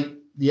was great.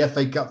 The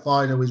FA Cup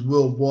final was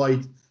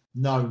worldwide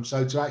known.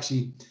 So to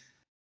actually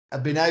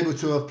have been able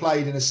to have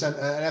played in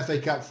an FA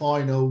Cup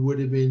final would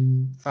have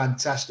been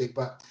fantastic,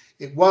 but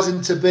it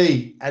wasn't to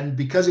be. And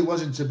because it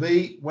wasn't to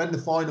be, when the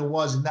final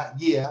was in that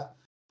year,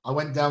 I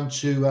went down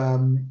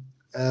to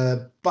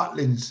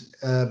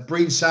Butlins,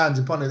 Breen Sands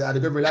upon it, that had a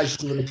good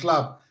relationship with the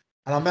club,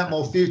 and I met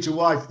my future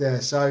wife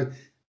there. So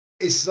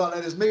it's like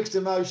there's mixed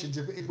emotions.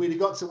 If we'd have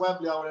got to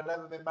Wembley, I would have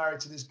never been married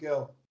to this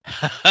girl.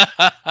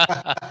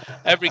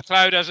 Every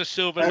cloud has a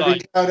silver lining. Every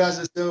cloud has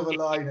a silver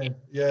lining.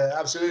 Yeah,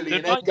 absolutely.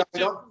 And then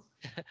going on.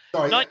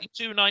 Sorry,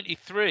 92,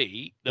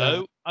 93,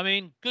 though, I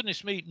mean,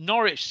 goodness me,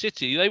 Norwich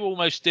City, they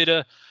almost did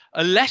a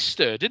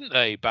Leicester, didn't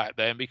they, back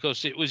then?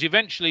 Because it was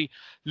eventually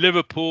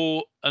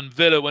Liverpool and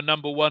Villa were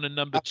number one and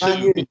number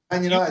two.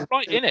 Man United.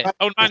 Right in it.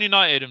 Man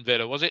United and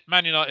Villa, was it?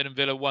 Man United and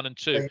Villa 1 and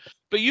 2.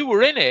 But you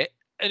were in it,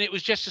 and it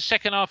was just the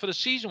second half of the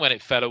season when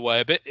it fell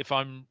away a bit, if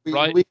I'm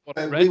right. We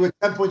were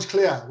 10 points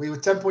clear. We were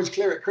 10 points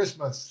clear at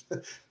Christmas.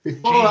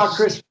 Before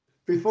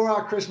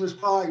our Christmas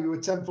party, we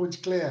were 10 points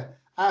clear.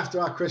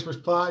 After our Christmas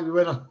party, we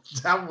went on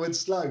a downward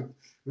slope.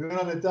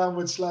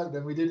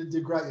 Then we didn't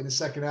do great in the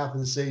second half of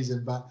the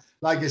season. But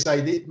like I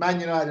say, Man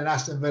United and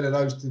Aston Villa,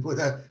 those two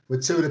were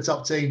two of the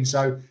top teams.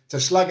 So to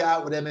slug it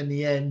out with them in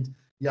the end,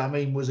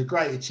 was a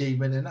great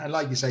achievement. And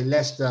like you say,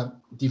 Leicester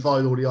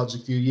defied all the odds a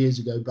few years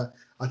ago. But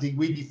I think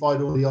we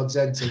defied all the odds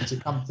then to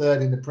come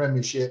third in the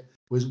Premiership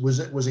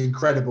was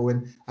incredible.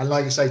 And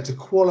like I say, to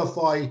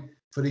qualify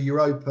for the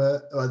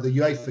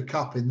UEFA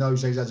Cup in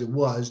those days, as it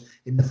was,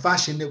 in the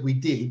fashion that we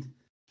did,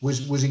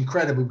 was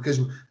incredible, because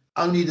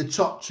only the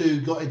top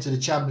two got into the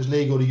Champions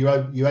League or the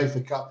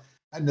UEFA Cup,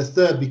 and the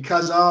third,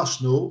 because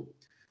Arsenal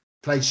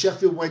played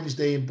Sheffield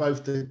Wednesday in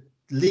both the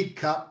League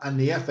Cup and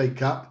the FA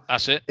Cup.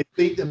 That's it. They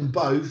beat them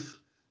both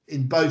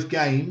in both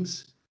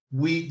games.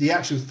 The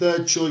actual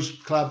third choice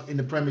club in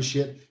the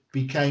Premiership,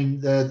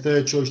 became the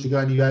third choice to go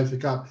in the UEFA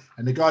Cup,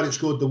 and the guy that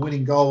scored the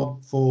winning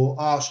goal for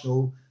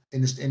Arsenal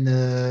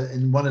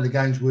in one of the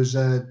games was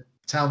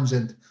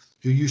Townsend,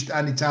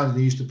 Andy Townsend,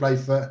 who used to play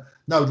for.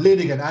 No,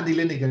 Andy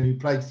Linnigan, who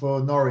played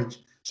for Norwich.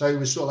 So it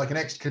was sort of like an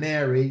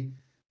ex-Canary,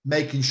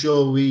 making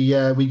sure we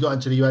got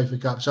into the UEFA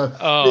Cup. So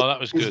that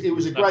was good. It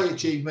was a great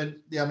achievement.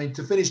 Yeah, I mean,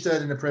 to finish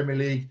third in the Premier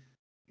League,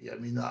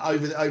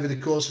 over the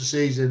course of the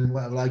season and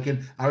whatever.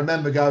 And I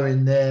remember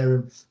going there.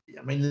 And,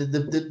 I mean,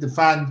 the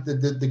fan,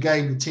 the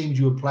game, the teams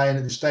you were playing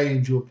at, the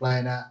stadiums you were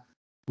playing at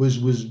was.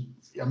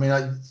 I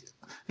mean,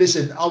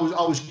 listen, I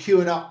was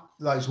queuing up.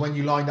 Like when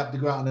you lined up to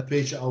go out on the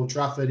pitch at Old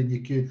Trafford, and you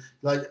queue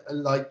like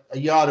a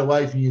yard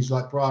away from you is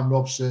like Brian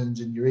Robson's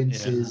and your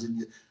Inces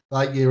and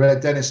like your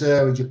Dennis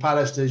Irwins, your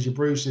Pallisters, your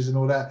Bruces, and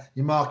all that.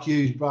 Your Mark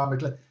Hughes, Brian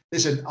McLean.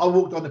 Listen, I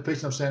walked on the pitch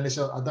and I'm saying,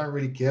 listen, I don't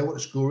really care what the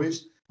score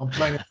is. I'm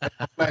playing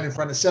in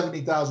front of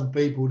 70,000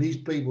 people. These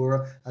people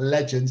are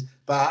legends,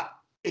 but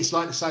it's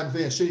like the same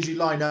thing. As soon as you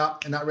line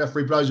up and that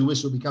referee blows a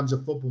whistle, it becomes a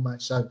football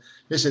match. So,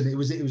 listen, it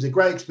was a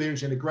great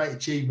experience and a great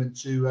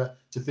achievement to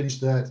finish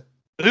third.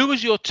 Who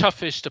was your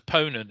toughest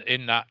opponent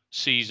in that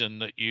season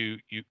that you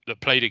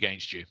that played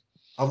against you?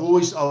 I've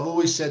always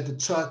said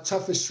the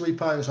toughest three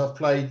opponents I've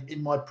played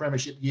in my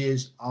Premiership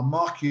years are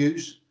Mark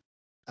Hughes,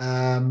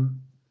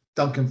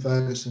 Duncan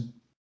Ferguson.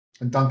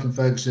 And Duncan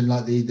Ferguson,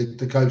 like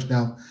the coach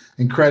now,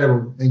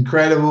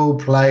 incredible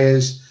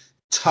players,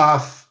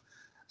 tough.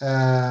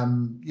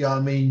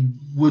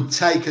 Would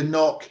take a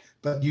knock,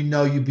 but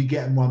you'd be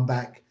getting one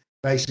back,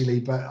 basically.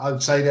 But I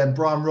would say then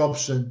Brian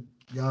Robson,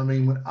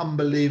 with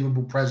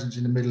unbelievable presence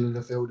in the middle of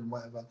the field and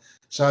whatever.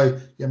 So,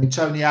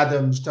 Tony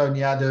Adams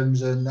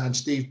and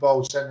Steve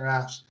Bold, centre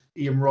halves,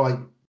 Ian Wright,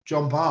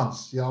 John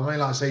Barnes. Some of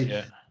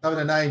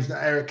the names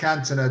that Eric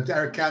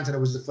Cantona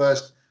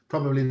was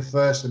probably the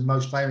first and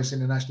most famous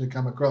international to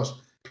come across.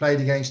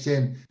 Played against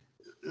him,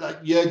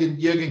 like Jurgen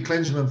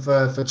Klinsmann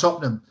for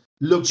Tottenham.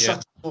 Looked such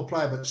a small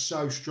player, but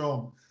so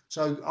strong.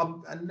 So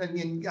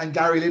and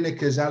Gary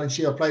Lineker's, Alan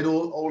Shearer, played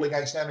all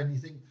against them, and you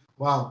think,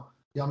 wow.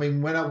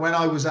 When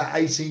I was that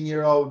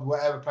 18-year-old,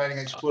 whatever, playing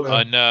against Fulham.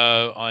 I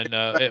know.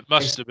 It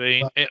must have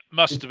been.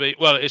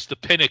 Well, it's the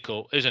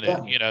pinnacle, isn't it?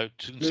 Yeah.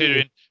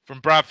 Considering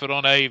from Bradford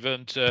on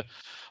Avon to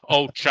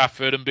Old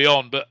Trafford and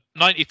beyond. But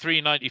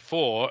 93,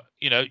 94,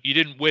 you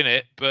didn't win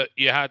it, but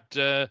you had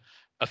a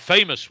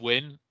famous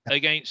win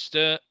against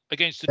the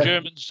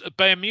Germans at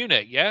Bayern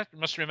Munich. Yeah, you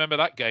must remember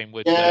that game.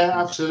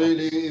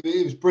 Absolutely.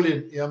 It was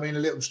brilliant. A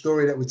little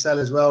story that we tell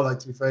as well. Like,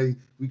 to be fair,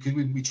 we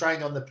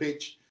trained on the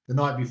pitch the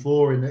night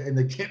before in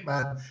the kit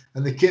man,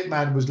 and the kit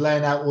man was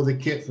laying out all the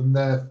kit for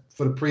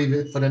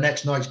the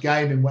next night's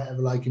game and whatever.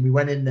 Like, and we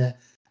went in there,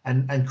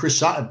 and Chris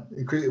Sutton,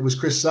 it was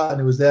Chris Sutton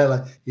who was there.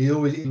 Like, he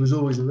was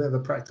always a bit of a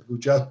practical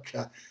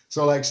joker.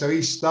 So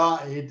he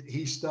started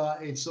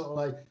sort of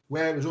like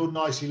where it was all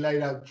nicely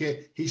laid out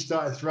kit. He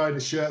started throwing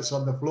the shirts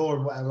on the floor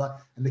and whatever. Like,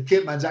 and the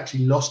kit man's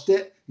actually lost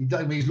it.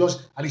 He's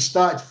lost, and he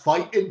started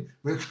fighting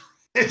with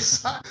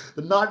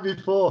the night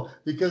before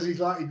because he'd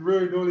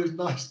ruined all his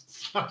nice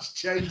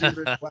changing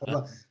rooms,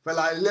 whatever. But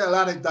like little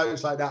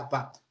anecdotes like that.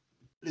 But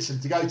listen,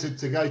 to go to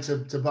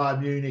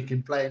Bayern Munich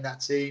and play in that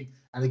team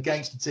and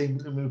against the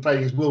team, and we were playing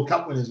against World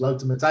Cup winners,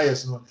 Lothar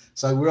Matthäus, and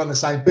so we're on the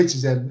same pitch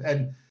as them.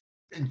 And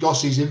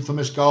Gossie's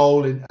infamous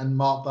goal and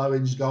Mark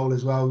Bowen's goal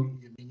as well.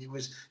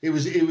 It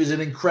was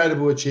an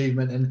incredible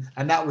achievement,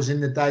 and that was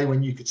in the day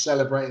when you could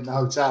celebrate in the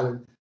hotel.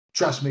 And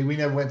trust me, we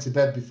never went to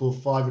bed before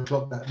 5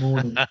 o'clock that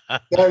morning.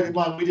 Bearing in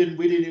mind, we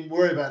didn't even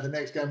worry about the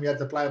next game. We had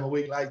to play them a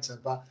week later.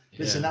 But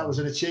listen, that was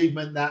an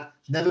achievement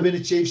that's never been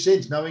achieved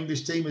since. No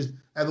English team has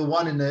ever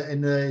won in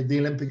the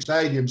Olympic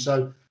Stadium.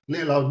 So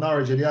little old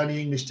Norwich are the only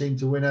English team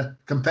to win a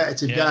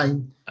competitive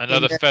game.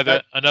 Another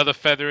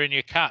feather in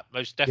your cap,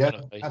 most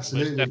definitely. Yeah,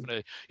 absolutely. Most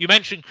definitely. You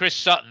mentioned Chris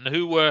Sutton.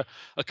 Who were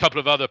a couple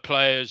of other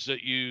players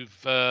that you've,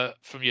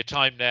 from your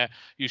time there,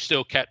 you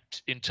still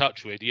kept in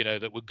touch with?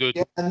 That were good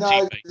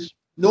teammates.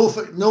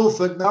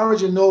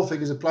 Norwich and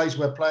Norfolk is a place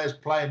where players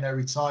play and they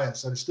retire.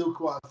 So there's still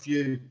quite a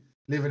few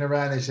living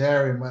around this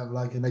area and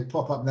whatever, and they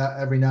pop up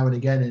every now and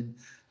again. And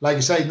like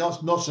I say,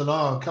 not so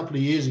long, a couple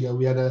of years ago,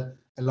 we had a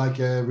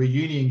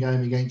reunion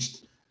game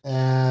against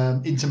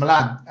Inter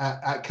Milan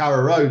at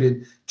Carrow Road,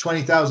 and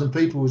 20,000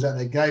 people was at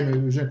that game.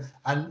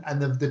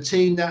 And the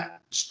team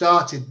that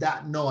started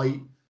that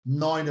night,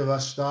 9 of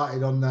us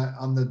started on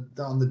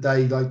the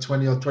day like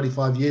 20 or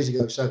 25 years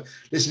ago. So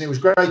listen, it was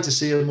great to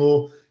see them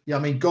all.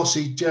 Jeremy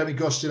Gossie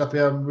up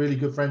here. I'm really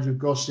good friends with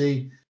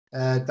Gossie.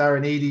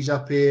 Darren Eady's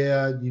up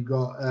here. You've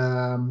got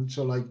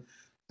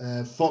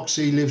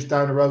Foxy lives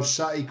down the road.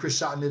 Chris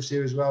Sutton lives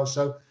here as well.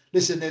 So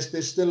listen,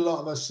 there's still a lot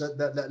of us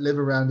that live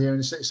around here, and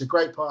it's a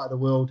great part of the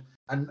world.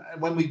 And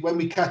when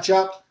we catch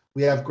up,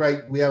 we have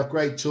great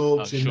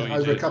talks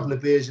over a couple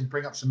of beers and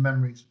bring up some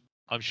memories.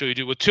 I'm sure you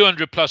do. With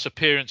 200 plus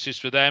appearances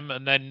for them,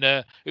 and then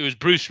it was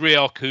Bruce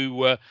Rioch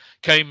who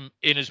came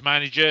in as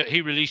manager.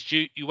 He released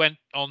you. You went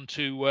on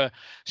to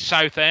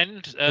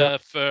Southend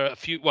for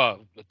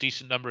a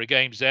decent number of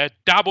games there.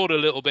 Dabbled a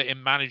little bit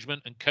in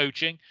management and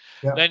coaching.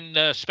 Yeah.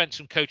 Then spent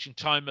some coaching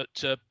time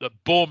at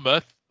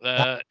Bournemouth,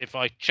 if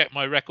I check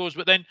my records.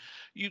 But then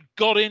you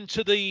got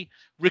into the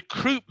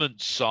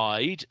recruitment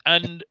side,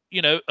 and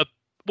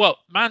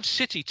Man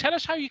City. Tell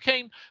us how you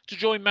came to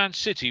join Man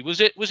City.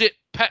 Was it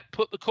Pep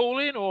put the call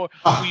in, or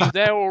were you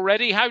there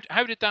already? How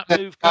did that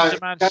move come to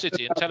Man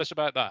City? And tell us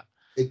about that.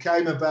 It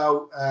came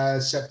about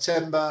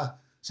September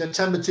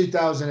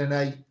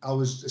 2008. I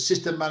was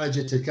assistant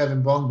manager to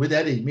Kevin Bond with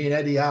Eddie. Me and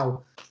Eddie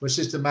Howe were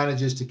assistant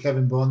managers to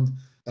Kevin Bond.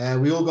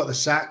 We all got the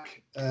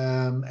sack.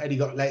 Eddie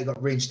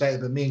got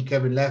reinstated, but me and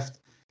Kevin left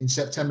in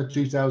September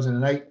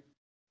 2008.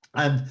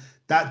 And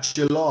that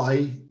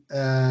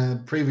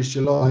previous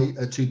July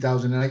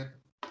 2008,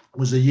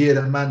 was the year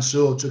that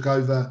Mansour took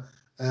over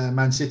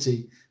Man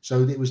City.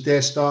 So it was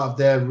their start of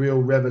their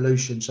real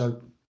revolution.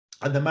 So,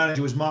 and the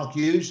manager was Mark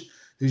Hughes,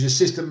 whose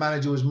assistant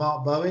manager was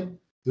Mark Bowen,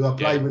 who I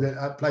played with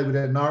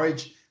at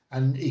Norwich.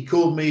 And he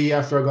called me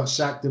after I got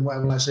sacked and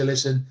whatever. And I said,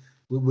 listen,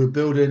 we're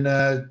building,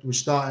 we're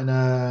starting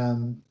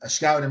a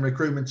scouting and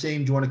recruitment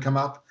team. Do you want to come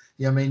up?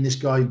 Yeah, I mean, this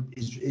guy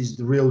is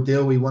the real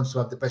deal. He wants to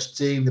have the best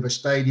team, the best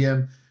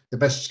stadium, the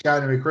best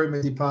scouting and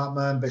recruitment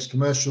department, best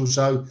commercial.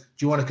 So do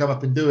you want to come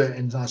up and do it?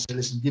 And I said,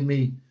 listen, give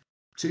me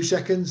 2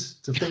 seconds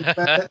to think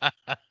about it.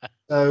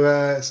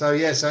 So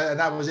and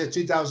that was it,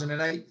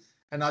 2008.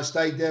 And I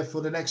stayed there for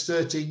the next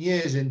 13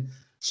 years. And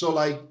so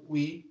at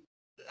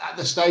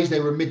the stage, they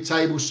were a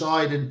mid-table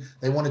side and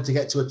they wanted to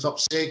get to a top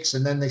 6.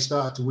 And then they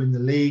started to win the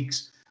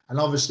leagues. And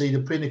obviously the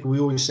pinnacle, we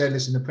always said,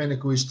 listen, the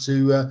pinnacle is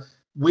to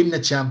win the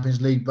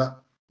Champions League.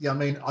 But yeah, I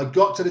mean, I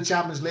got to the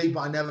Champions League,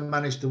 but I never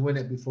managed to win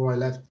it before I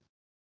left.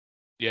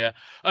 Yeah.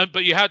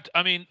 But you had,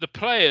 I mean, the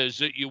players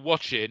that you're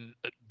watching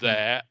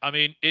there, I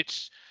mean,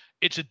 it's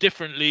a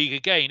different league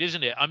again,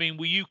 isn't it? I mean,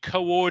 were you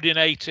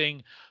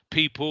coordinating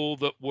people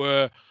that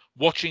were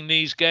watching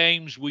these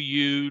games? Were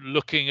you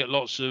looking at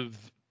lots of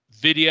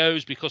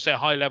videos because they're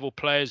high level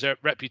players, their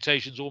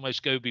reputations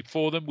almost go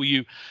before them? Were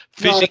you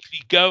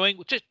physically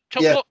going? Just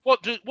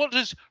what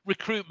does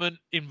recruitment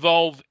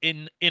involve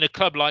in a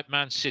club like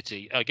Man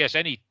City? I guess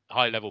any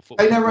high level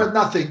football. They never had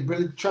nothing.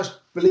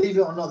 Believe it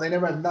or not, they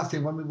never had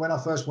nothing. When I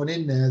first went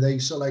in there, they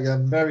sort of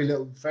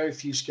like very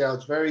few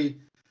scouts, very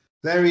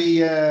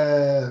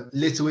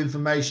little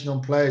information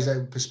on players,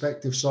 like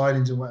prospective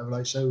signings and whatever.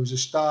 Like, so it was a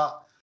start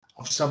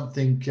of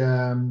something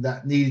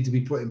that needed to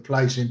be put in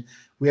place. And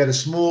we had a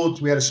small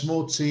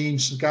team,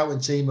 scouting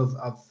team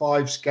of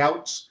 5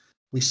 scouts.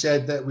 We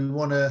said that we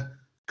want to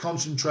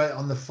concentrate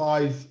on the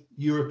 5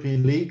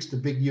 European leagues, the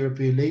big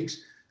European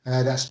leagues.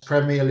 That's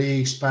Premier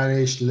League,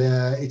 Spanish,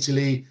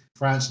 Italy,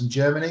 France, and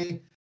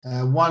Germany.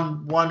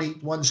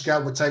 One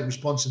scout would take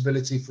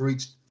responsibility for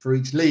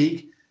each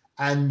league,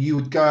 and you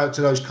would go out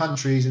to those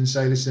countries and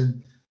say,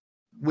 "Listen,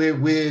 we're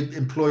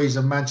employees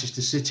of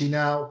Manchester City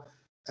now.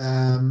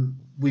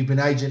 We've been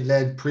agent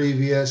led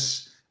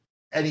previous.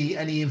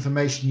 Any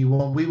information you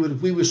want."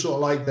 We were sort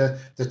of like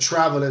the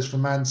travelers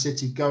from Man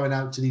City going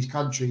out to these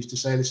countries to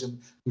say,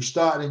 "Listen, we've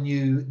started a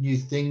new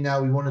thing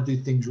now. We want to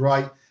do things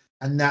right."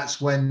 And that's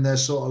when the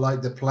sort of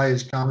like the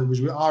players come. It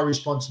was our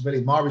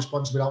responsibility. My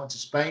responsibility. I went to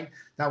Spain.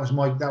 That was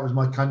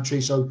my country.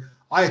 So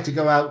I had to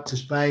go out to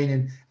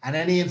Spain and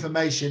any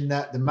information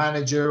that the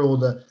manager or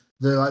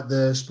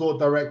the sport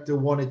director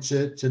wanted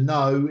to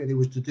know, and it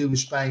was to do with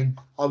Spain,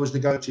 I was the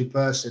go-to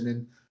person.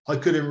 And I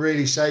couldn't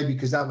really say,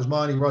 because that was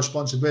my only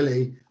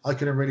responsibility. I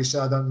couldn't really say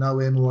I don't know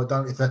him, or I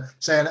don't. If a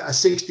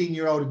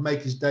 16-year-old would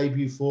make his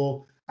debut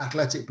for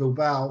Athletic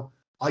Bilbao,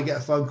 I get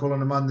a phone call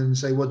on a Monday and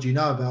say, "What do you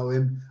know about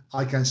him?"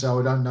 I can say,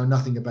 "I don't know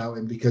nothing about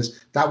him," because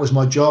that was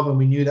my job and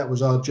we knew that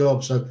was our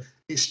job. So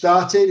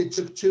it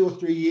took 2 or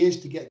 3 years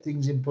to get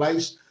things in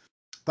place,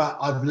 but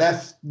I've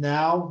left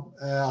now.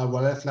 I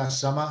left last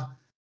summer,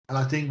 and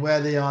I think where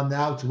they are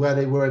now to where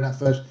they were in that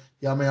first.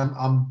 Yeah, I mean,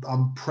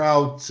 I'm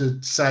proud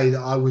to say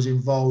that I was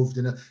involved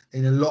in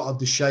a lot of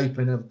the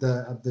shaping of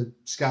the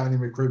scouting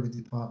and recruitment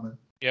department.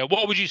 Yeah,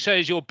 what would you say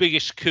is your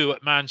biggest coup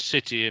at Man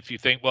City? If you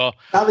think, well,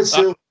 David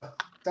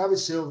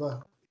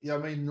Silva. Yeah, I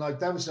mean, like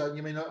David Silva.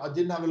 I mean, I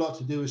didn't have a lot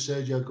to do with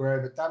Sergio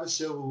Aguero, but David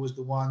Silva was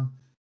the one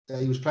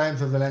that he was playing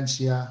for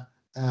Valencia.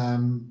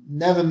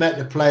 Never met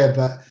the player,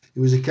 but it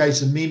was a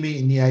case of me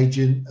meeting the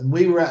agent, and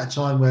we were at a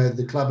time where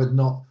the club had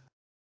not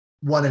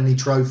won any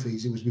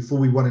trophies. It was before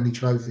we won any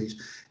trophies.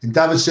 And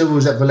David Silva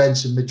was at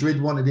Valencia. Madrid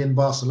wanted him,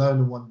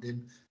 Barcelona wanted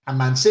him, and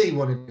Man City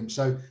wanted him.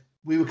 So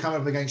we were coming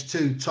up against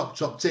 2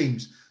 top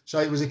teams. So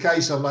it was a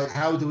case of like,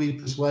 how do we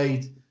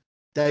persuade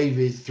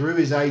David through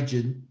his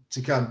agent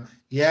to come?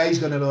 Yeah, he's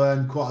going to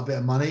earn quite a bit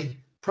of money,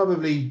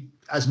 probably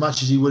as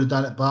much as he would have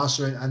done at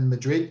Barca and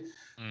Madrid.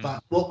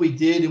 But what we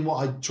did and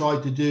what I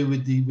tried to do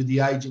with the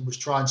agent was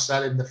try and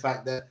sell him the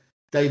fact that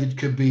David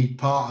could be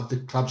part of the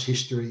club's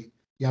history.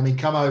 Yeah, I mean,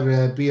 come over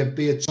here,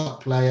 be a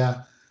top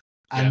player,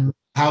 and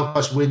help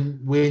us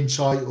win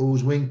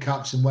titles, win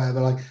cups, and whatever.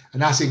 Like,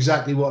 and that's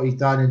exactly what he's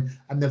done.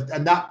 And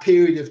that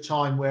period of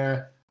time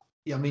where,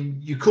 I mean,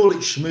 you call it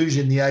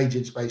schmoozing the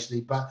agents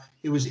basically, but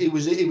it was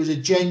a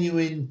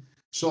genuine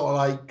sort of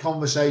like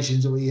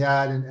conversations that we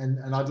had,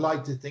 and I'd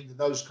like to think that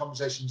those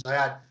conversations I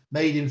had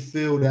made him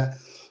feel that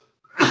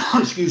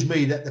excuse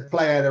me, that the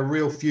player had a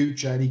real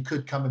future and he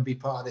could come and be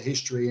part of the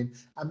history.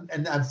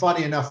 And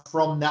funny enough,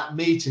 from that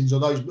meetings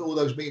or all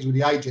those meetings with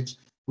the agents,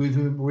 we've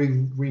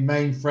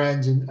remained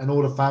friends, and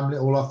all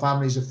our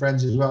families are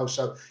friends as well.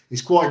 So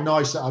it's quite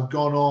nice that I've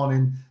gone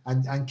on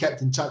and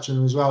kept in touch with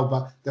them as well.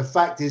 But the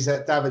fact is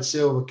that David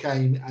Silva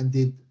came and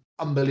did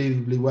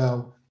unbelievably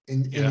well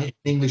in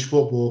English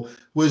football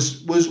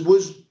was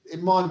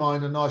in my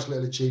mind a nice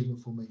little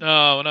achievement for me.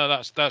 No,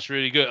 that's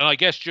really good. And I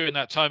guess during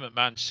that time at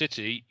Man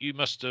City, you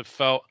must have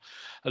felt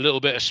a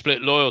little bit of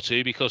split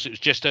loyalty, because it was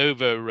just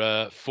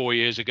over 4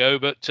 years ago.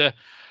 But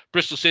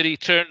Bristol City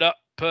turned up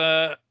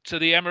to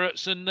the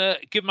Emirates and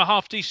give them a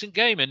half decent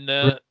game in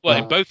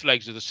in both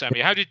legs of the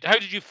semi. How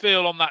did you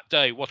feel on that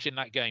day watching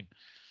that game?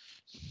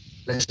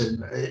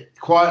 Listen,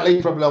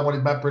 quietly, probably I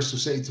wanted Bristol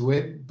City to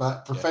win,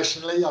 but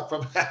professionally, I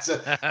probably had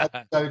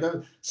to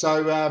go.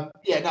 So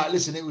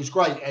listen, it was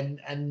great,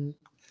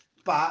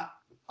 but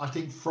I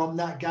think from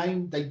that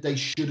game, they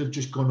should have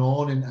just gone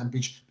on and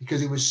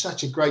because it was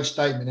such a great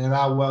statement in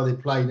how well they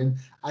played, and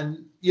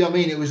you know what I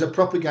mean, it was a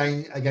proper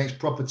game against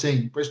proper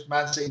team. Bristol,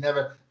 Man City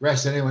never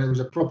rested anyone. It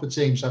was a proper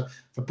team. So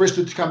for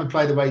Bristol to come and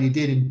play the way they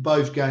did in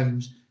both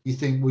games, you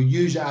think we'll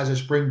use it as a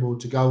springboard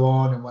to go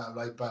on and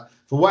whatever. But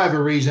for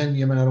whatever reason, I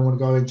don't want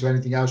to go into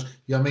anything else.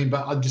 You know what I mean?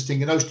 But I'm just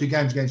thinking those two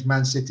games against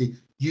Man City,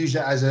 use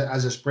it as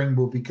a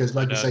springboard because,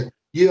 like I say,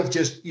 you have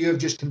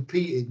just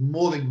competed,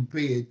 more than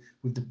competed,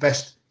 with the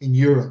best in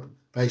Europe,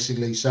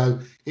 basically. So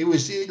it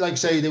was, like I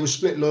say, there was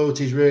split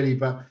loyalties really.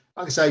 But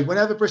like I say,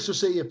 whenever Bristol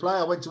City play,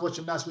 I went to watch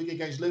them last week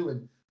against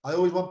Luton. I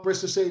always want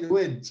Bristol City to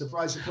win.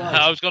 Surprise, surprise.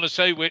 I was going to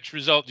say, which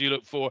result do you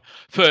look for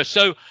first?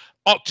 So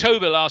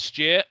October last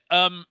year,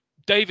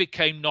 David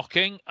came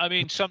knocking. I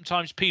mean,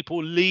 sometimes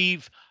people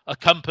leave a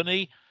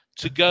company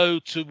to go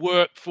to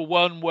work for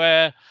one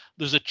where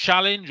there's a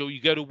challenge, or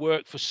you go to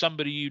work for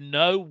somebody you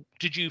know.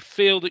 Did you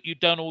feel that you'd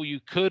done all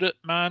you could at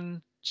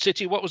Man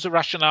City? What was the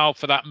rationale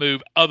for that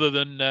move, other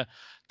than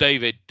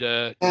David?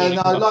 Like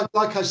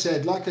I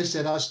said,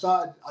 I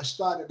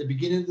started at the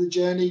beginning of the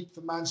journey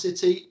for Man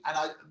City,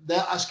 and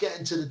us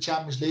getting to the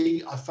Champions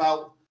League, I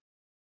felt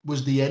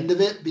was the end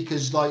of it,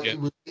 because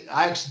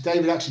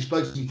David actually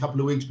spoke to me a couple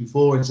of weeks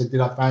before and said,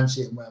 did I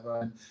fancy it and whatever,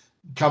 and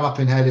come up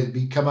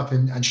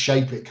and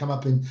shape it, come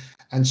up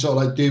and sort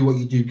of like do what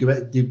you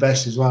do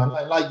best as well.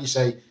 And like you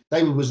say,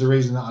 David was the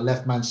reason that I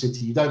left Man City.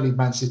 You don't leave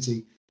Man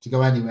City to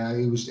go anywhere.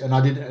 I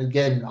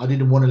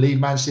didn't want to leave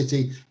Man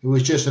City. It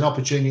was just an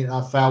opportunity that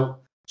I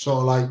felt sort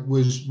of like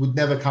would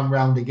never come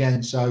round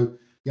again. So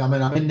yeah, I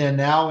mean, I'm in there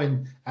now,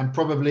 and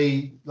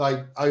probably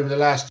like over the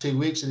last 2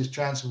 weeks of this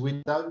transfer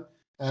window,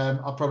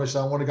 I promise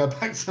I want to go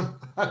back to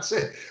that's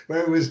it,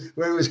 where it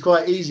was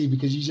quite easy,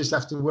 because you just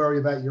have to worry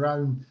about your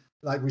own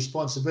like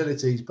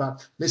responsibilities.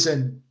 But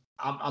listen,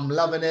 I'm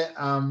loving it.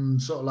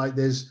 Sort of like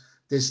there's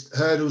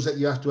hurdles that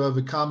you have to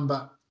overcome,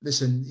 but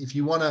listen, if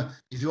you want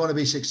to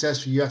be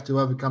successful, you have to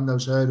overcome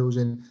those hurdles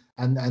and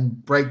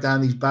break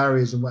down these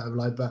barriers and whatever.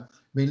 Like, but I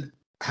mean,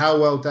 how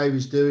well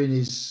David's doing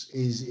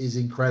is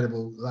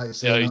incredible. Like I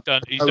said, he's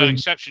done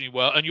exceptionally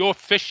well. And you're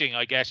fishing,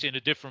 I guess, in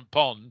a different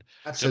pond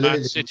to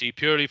Man City,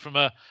 purely from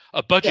a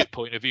budget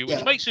point of view,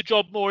 which makes the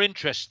job more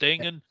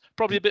interesting and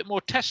probably a bit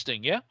more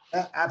testing. Yeah,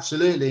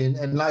 absolutely.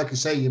 And like I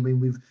say, I mean,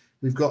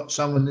 we've got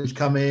someone who's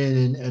come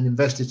in and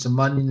invested some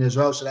money in as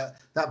well, so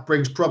that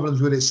brings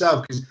problems with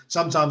itself, because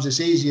sometimes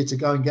it's easier to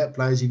go and get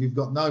players if you've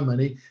got no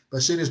money, but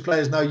as soon as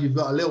players know you've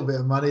got a little bit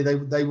of money,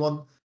 they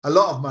want a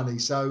lot of money.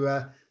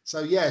 So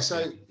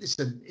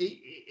listen,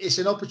 it's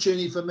an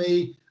opportunity for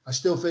me. I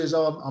still feel as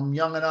though I'm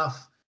young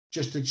enough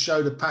just to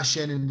show the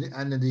passion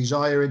and the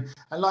desire, and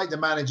like the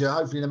manager,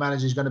 hopefully the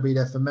manager is going to be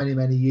there for many,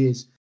 many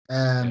years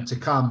to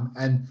come,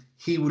 and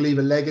he will leave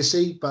a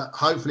legacy, but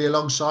hopefully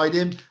alongside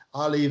him,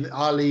 I'll leave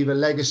a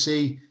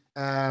legacy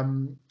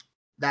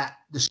that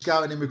the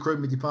scouting and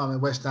recruitment department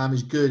at West Ham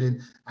is good,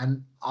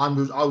 and I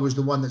was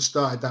the one that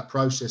started that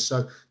process.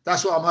 So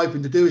that's what I'm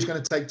hoping to do. It's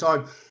going to take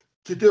time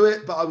to do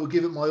it, but I will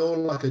give it my all,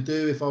 like I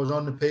do if I was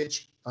on the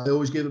pitch. I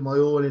always give it my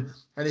all, and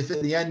if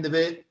at the end of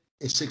it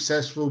it's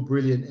successful,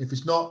 brilliant. If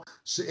it's not,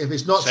 c'est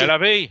la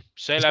vie.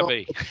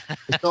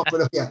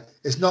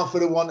 It's not for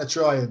the one to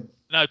try and.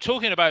 Now,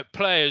 talking about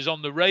players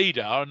on the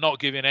radar, not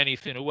giving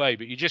anything away,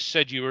 but you just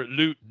said you were at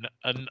Luton,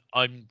 and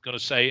I'm going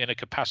to say in a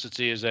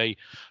capacity as a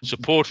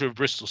supporter of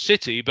Bristol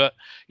City, but,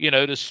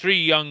 there's 3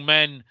 young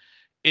men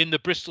in the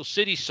Bristol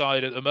City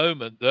side at the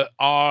moment that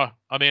are,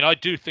 I mean, I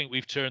do think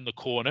we've turned the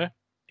corner,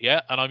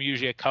 and I'm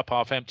usually a cup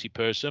half empty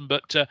person,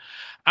 but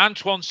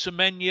Antoine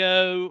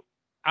Semenyo,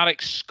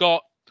 Alex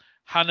Scott,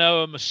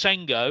 Hanoa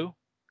Masengo,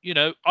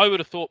 I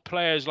would have thought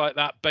players like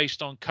that,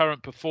 based on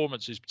current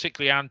performances,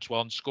 particularly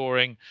Antoine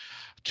scoring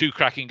 2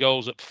 cracking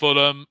goals at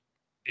Fulham.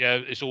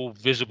 It's all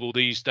visible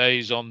these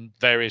days on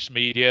various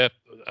media.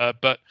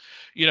 But,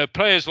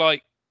 players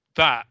like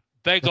that,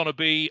 they're going to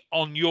be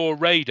on your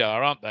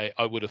radar, aren't they?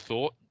 I would have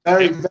thought.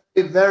 Very,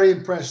 very, very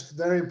impressed.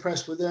 Very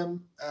impressed with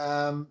them.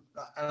 And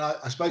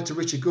I spoke to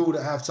Richard Gould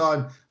at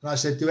half-time, and I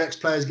said, do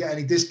ex-players get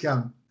any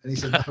discount? And he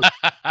said,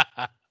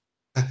 no.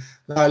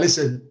 No,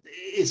 listen,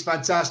 it's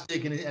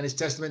fantastic, and it's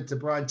testament to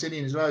Brian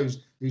Tinian as well,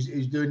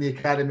 who's doing the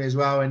academy as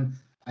well. And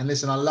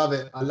listen, I love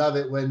it. I love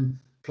it when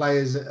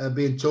players are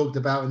being talked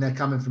about and they're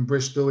coming from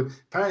Bristol.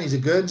 Apparently, he's a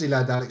Guernsey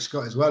lad, Alex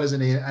Scott, as well, isn't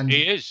he? And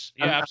he is.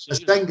 Yeah,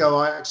 absolutely. Masengo,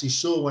 I actually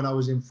saw when I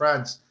was in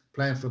France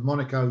playing for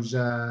Monaco's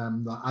I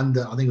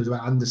think it was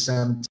about under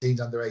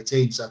 17s, under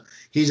 18. So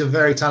he's a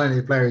very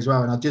talented player as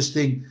well. And I just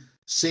think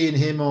seeing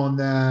him on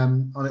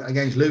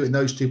against Luton,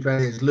 those 2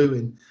 players,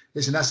 Luton.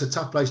 Listen, that's a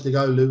tough place to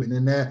go, Luton,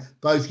 and they're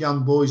both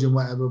young boys and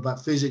whatever,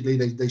 but physically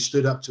they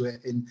stood up to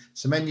it. And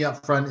Semenyo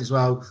up front as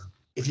well.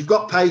 If you've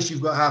got pace,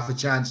 you've got half a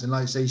chance. And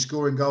like I say,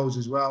 scoring goals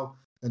as well.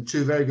 and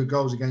 2 very good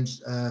goals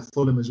against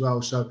Fulham as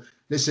well. So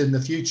listen,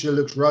 the future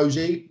looks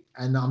rosy,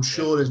 and I'm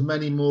sure there's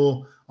many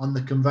more on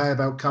the conveyor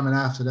belt coming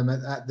after them in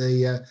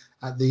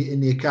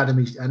the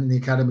academy and in the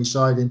academy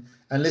side. And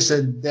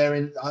listen,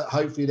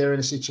 hopefully they're in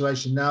a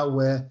situation now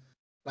where,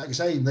 like I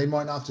say, they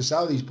might not have to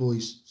sell these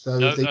boys. So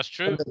that's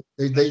true.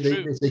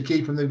 If they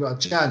keep them, they've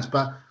got a chance.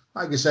 But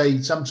like I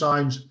say,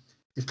 sometimes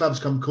if clubs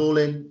come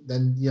calling,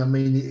 then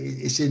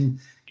it's in.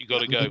 You got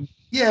to go.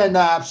 Yeah,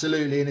 no,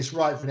 absolutely, and it's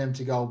right for them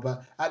to go.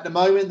 But at the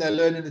moment, they're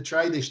learning the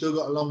trade. They've still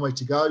got a long way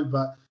to go.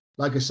 But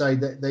like I say,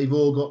 they've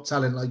all got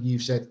talent, like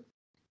you've said.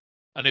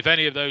 And if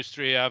any of those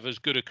 3 have as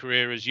good a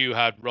career as you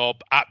had, Rob,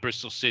 at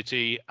Bristol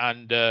City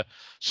and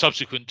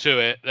subsequent to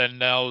it, then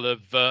they'll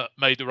have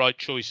made the right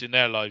choice in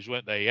their lives,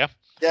 won't they? Yeah.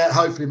 Yeah,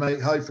 hopefully,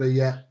 mate. Hopefully,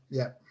 yeah.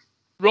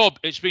 Rob,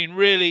 it's been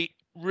really,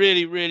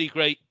 really, really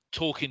great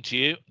talking to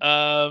you.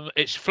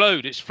 It's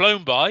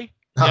flown by.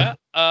 Yeah.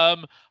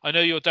 I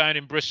know you're down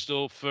in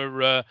Bristol for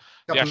the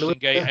Ashton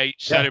Gate 8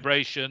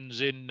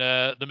 celebrations in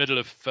the middle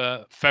of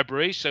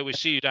February. So we'll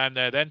see you down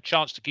there then.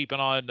 Chance to keep an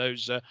eye on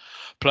those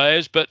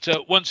players. But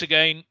once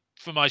again,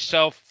 for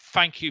myself,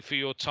 thank you for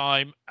your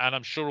time. And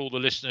I'm sure all the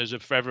listeners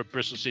of Forever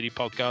Bristol City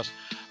podcast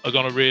are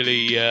going to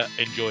really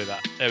enjoy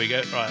that. There we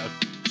go. Right.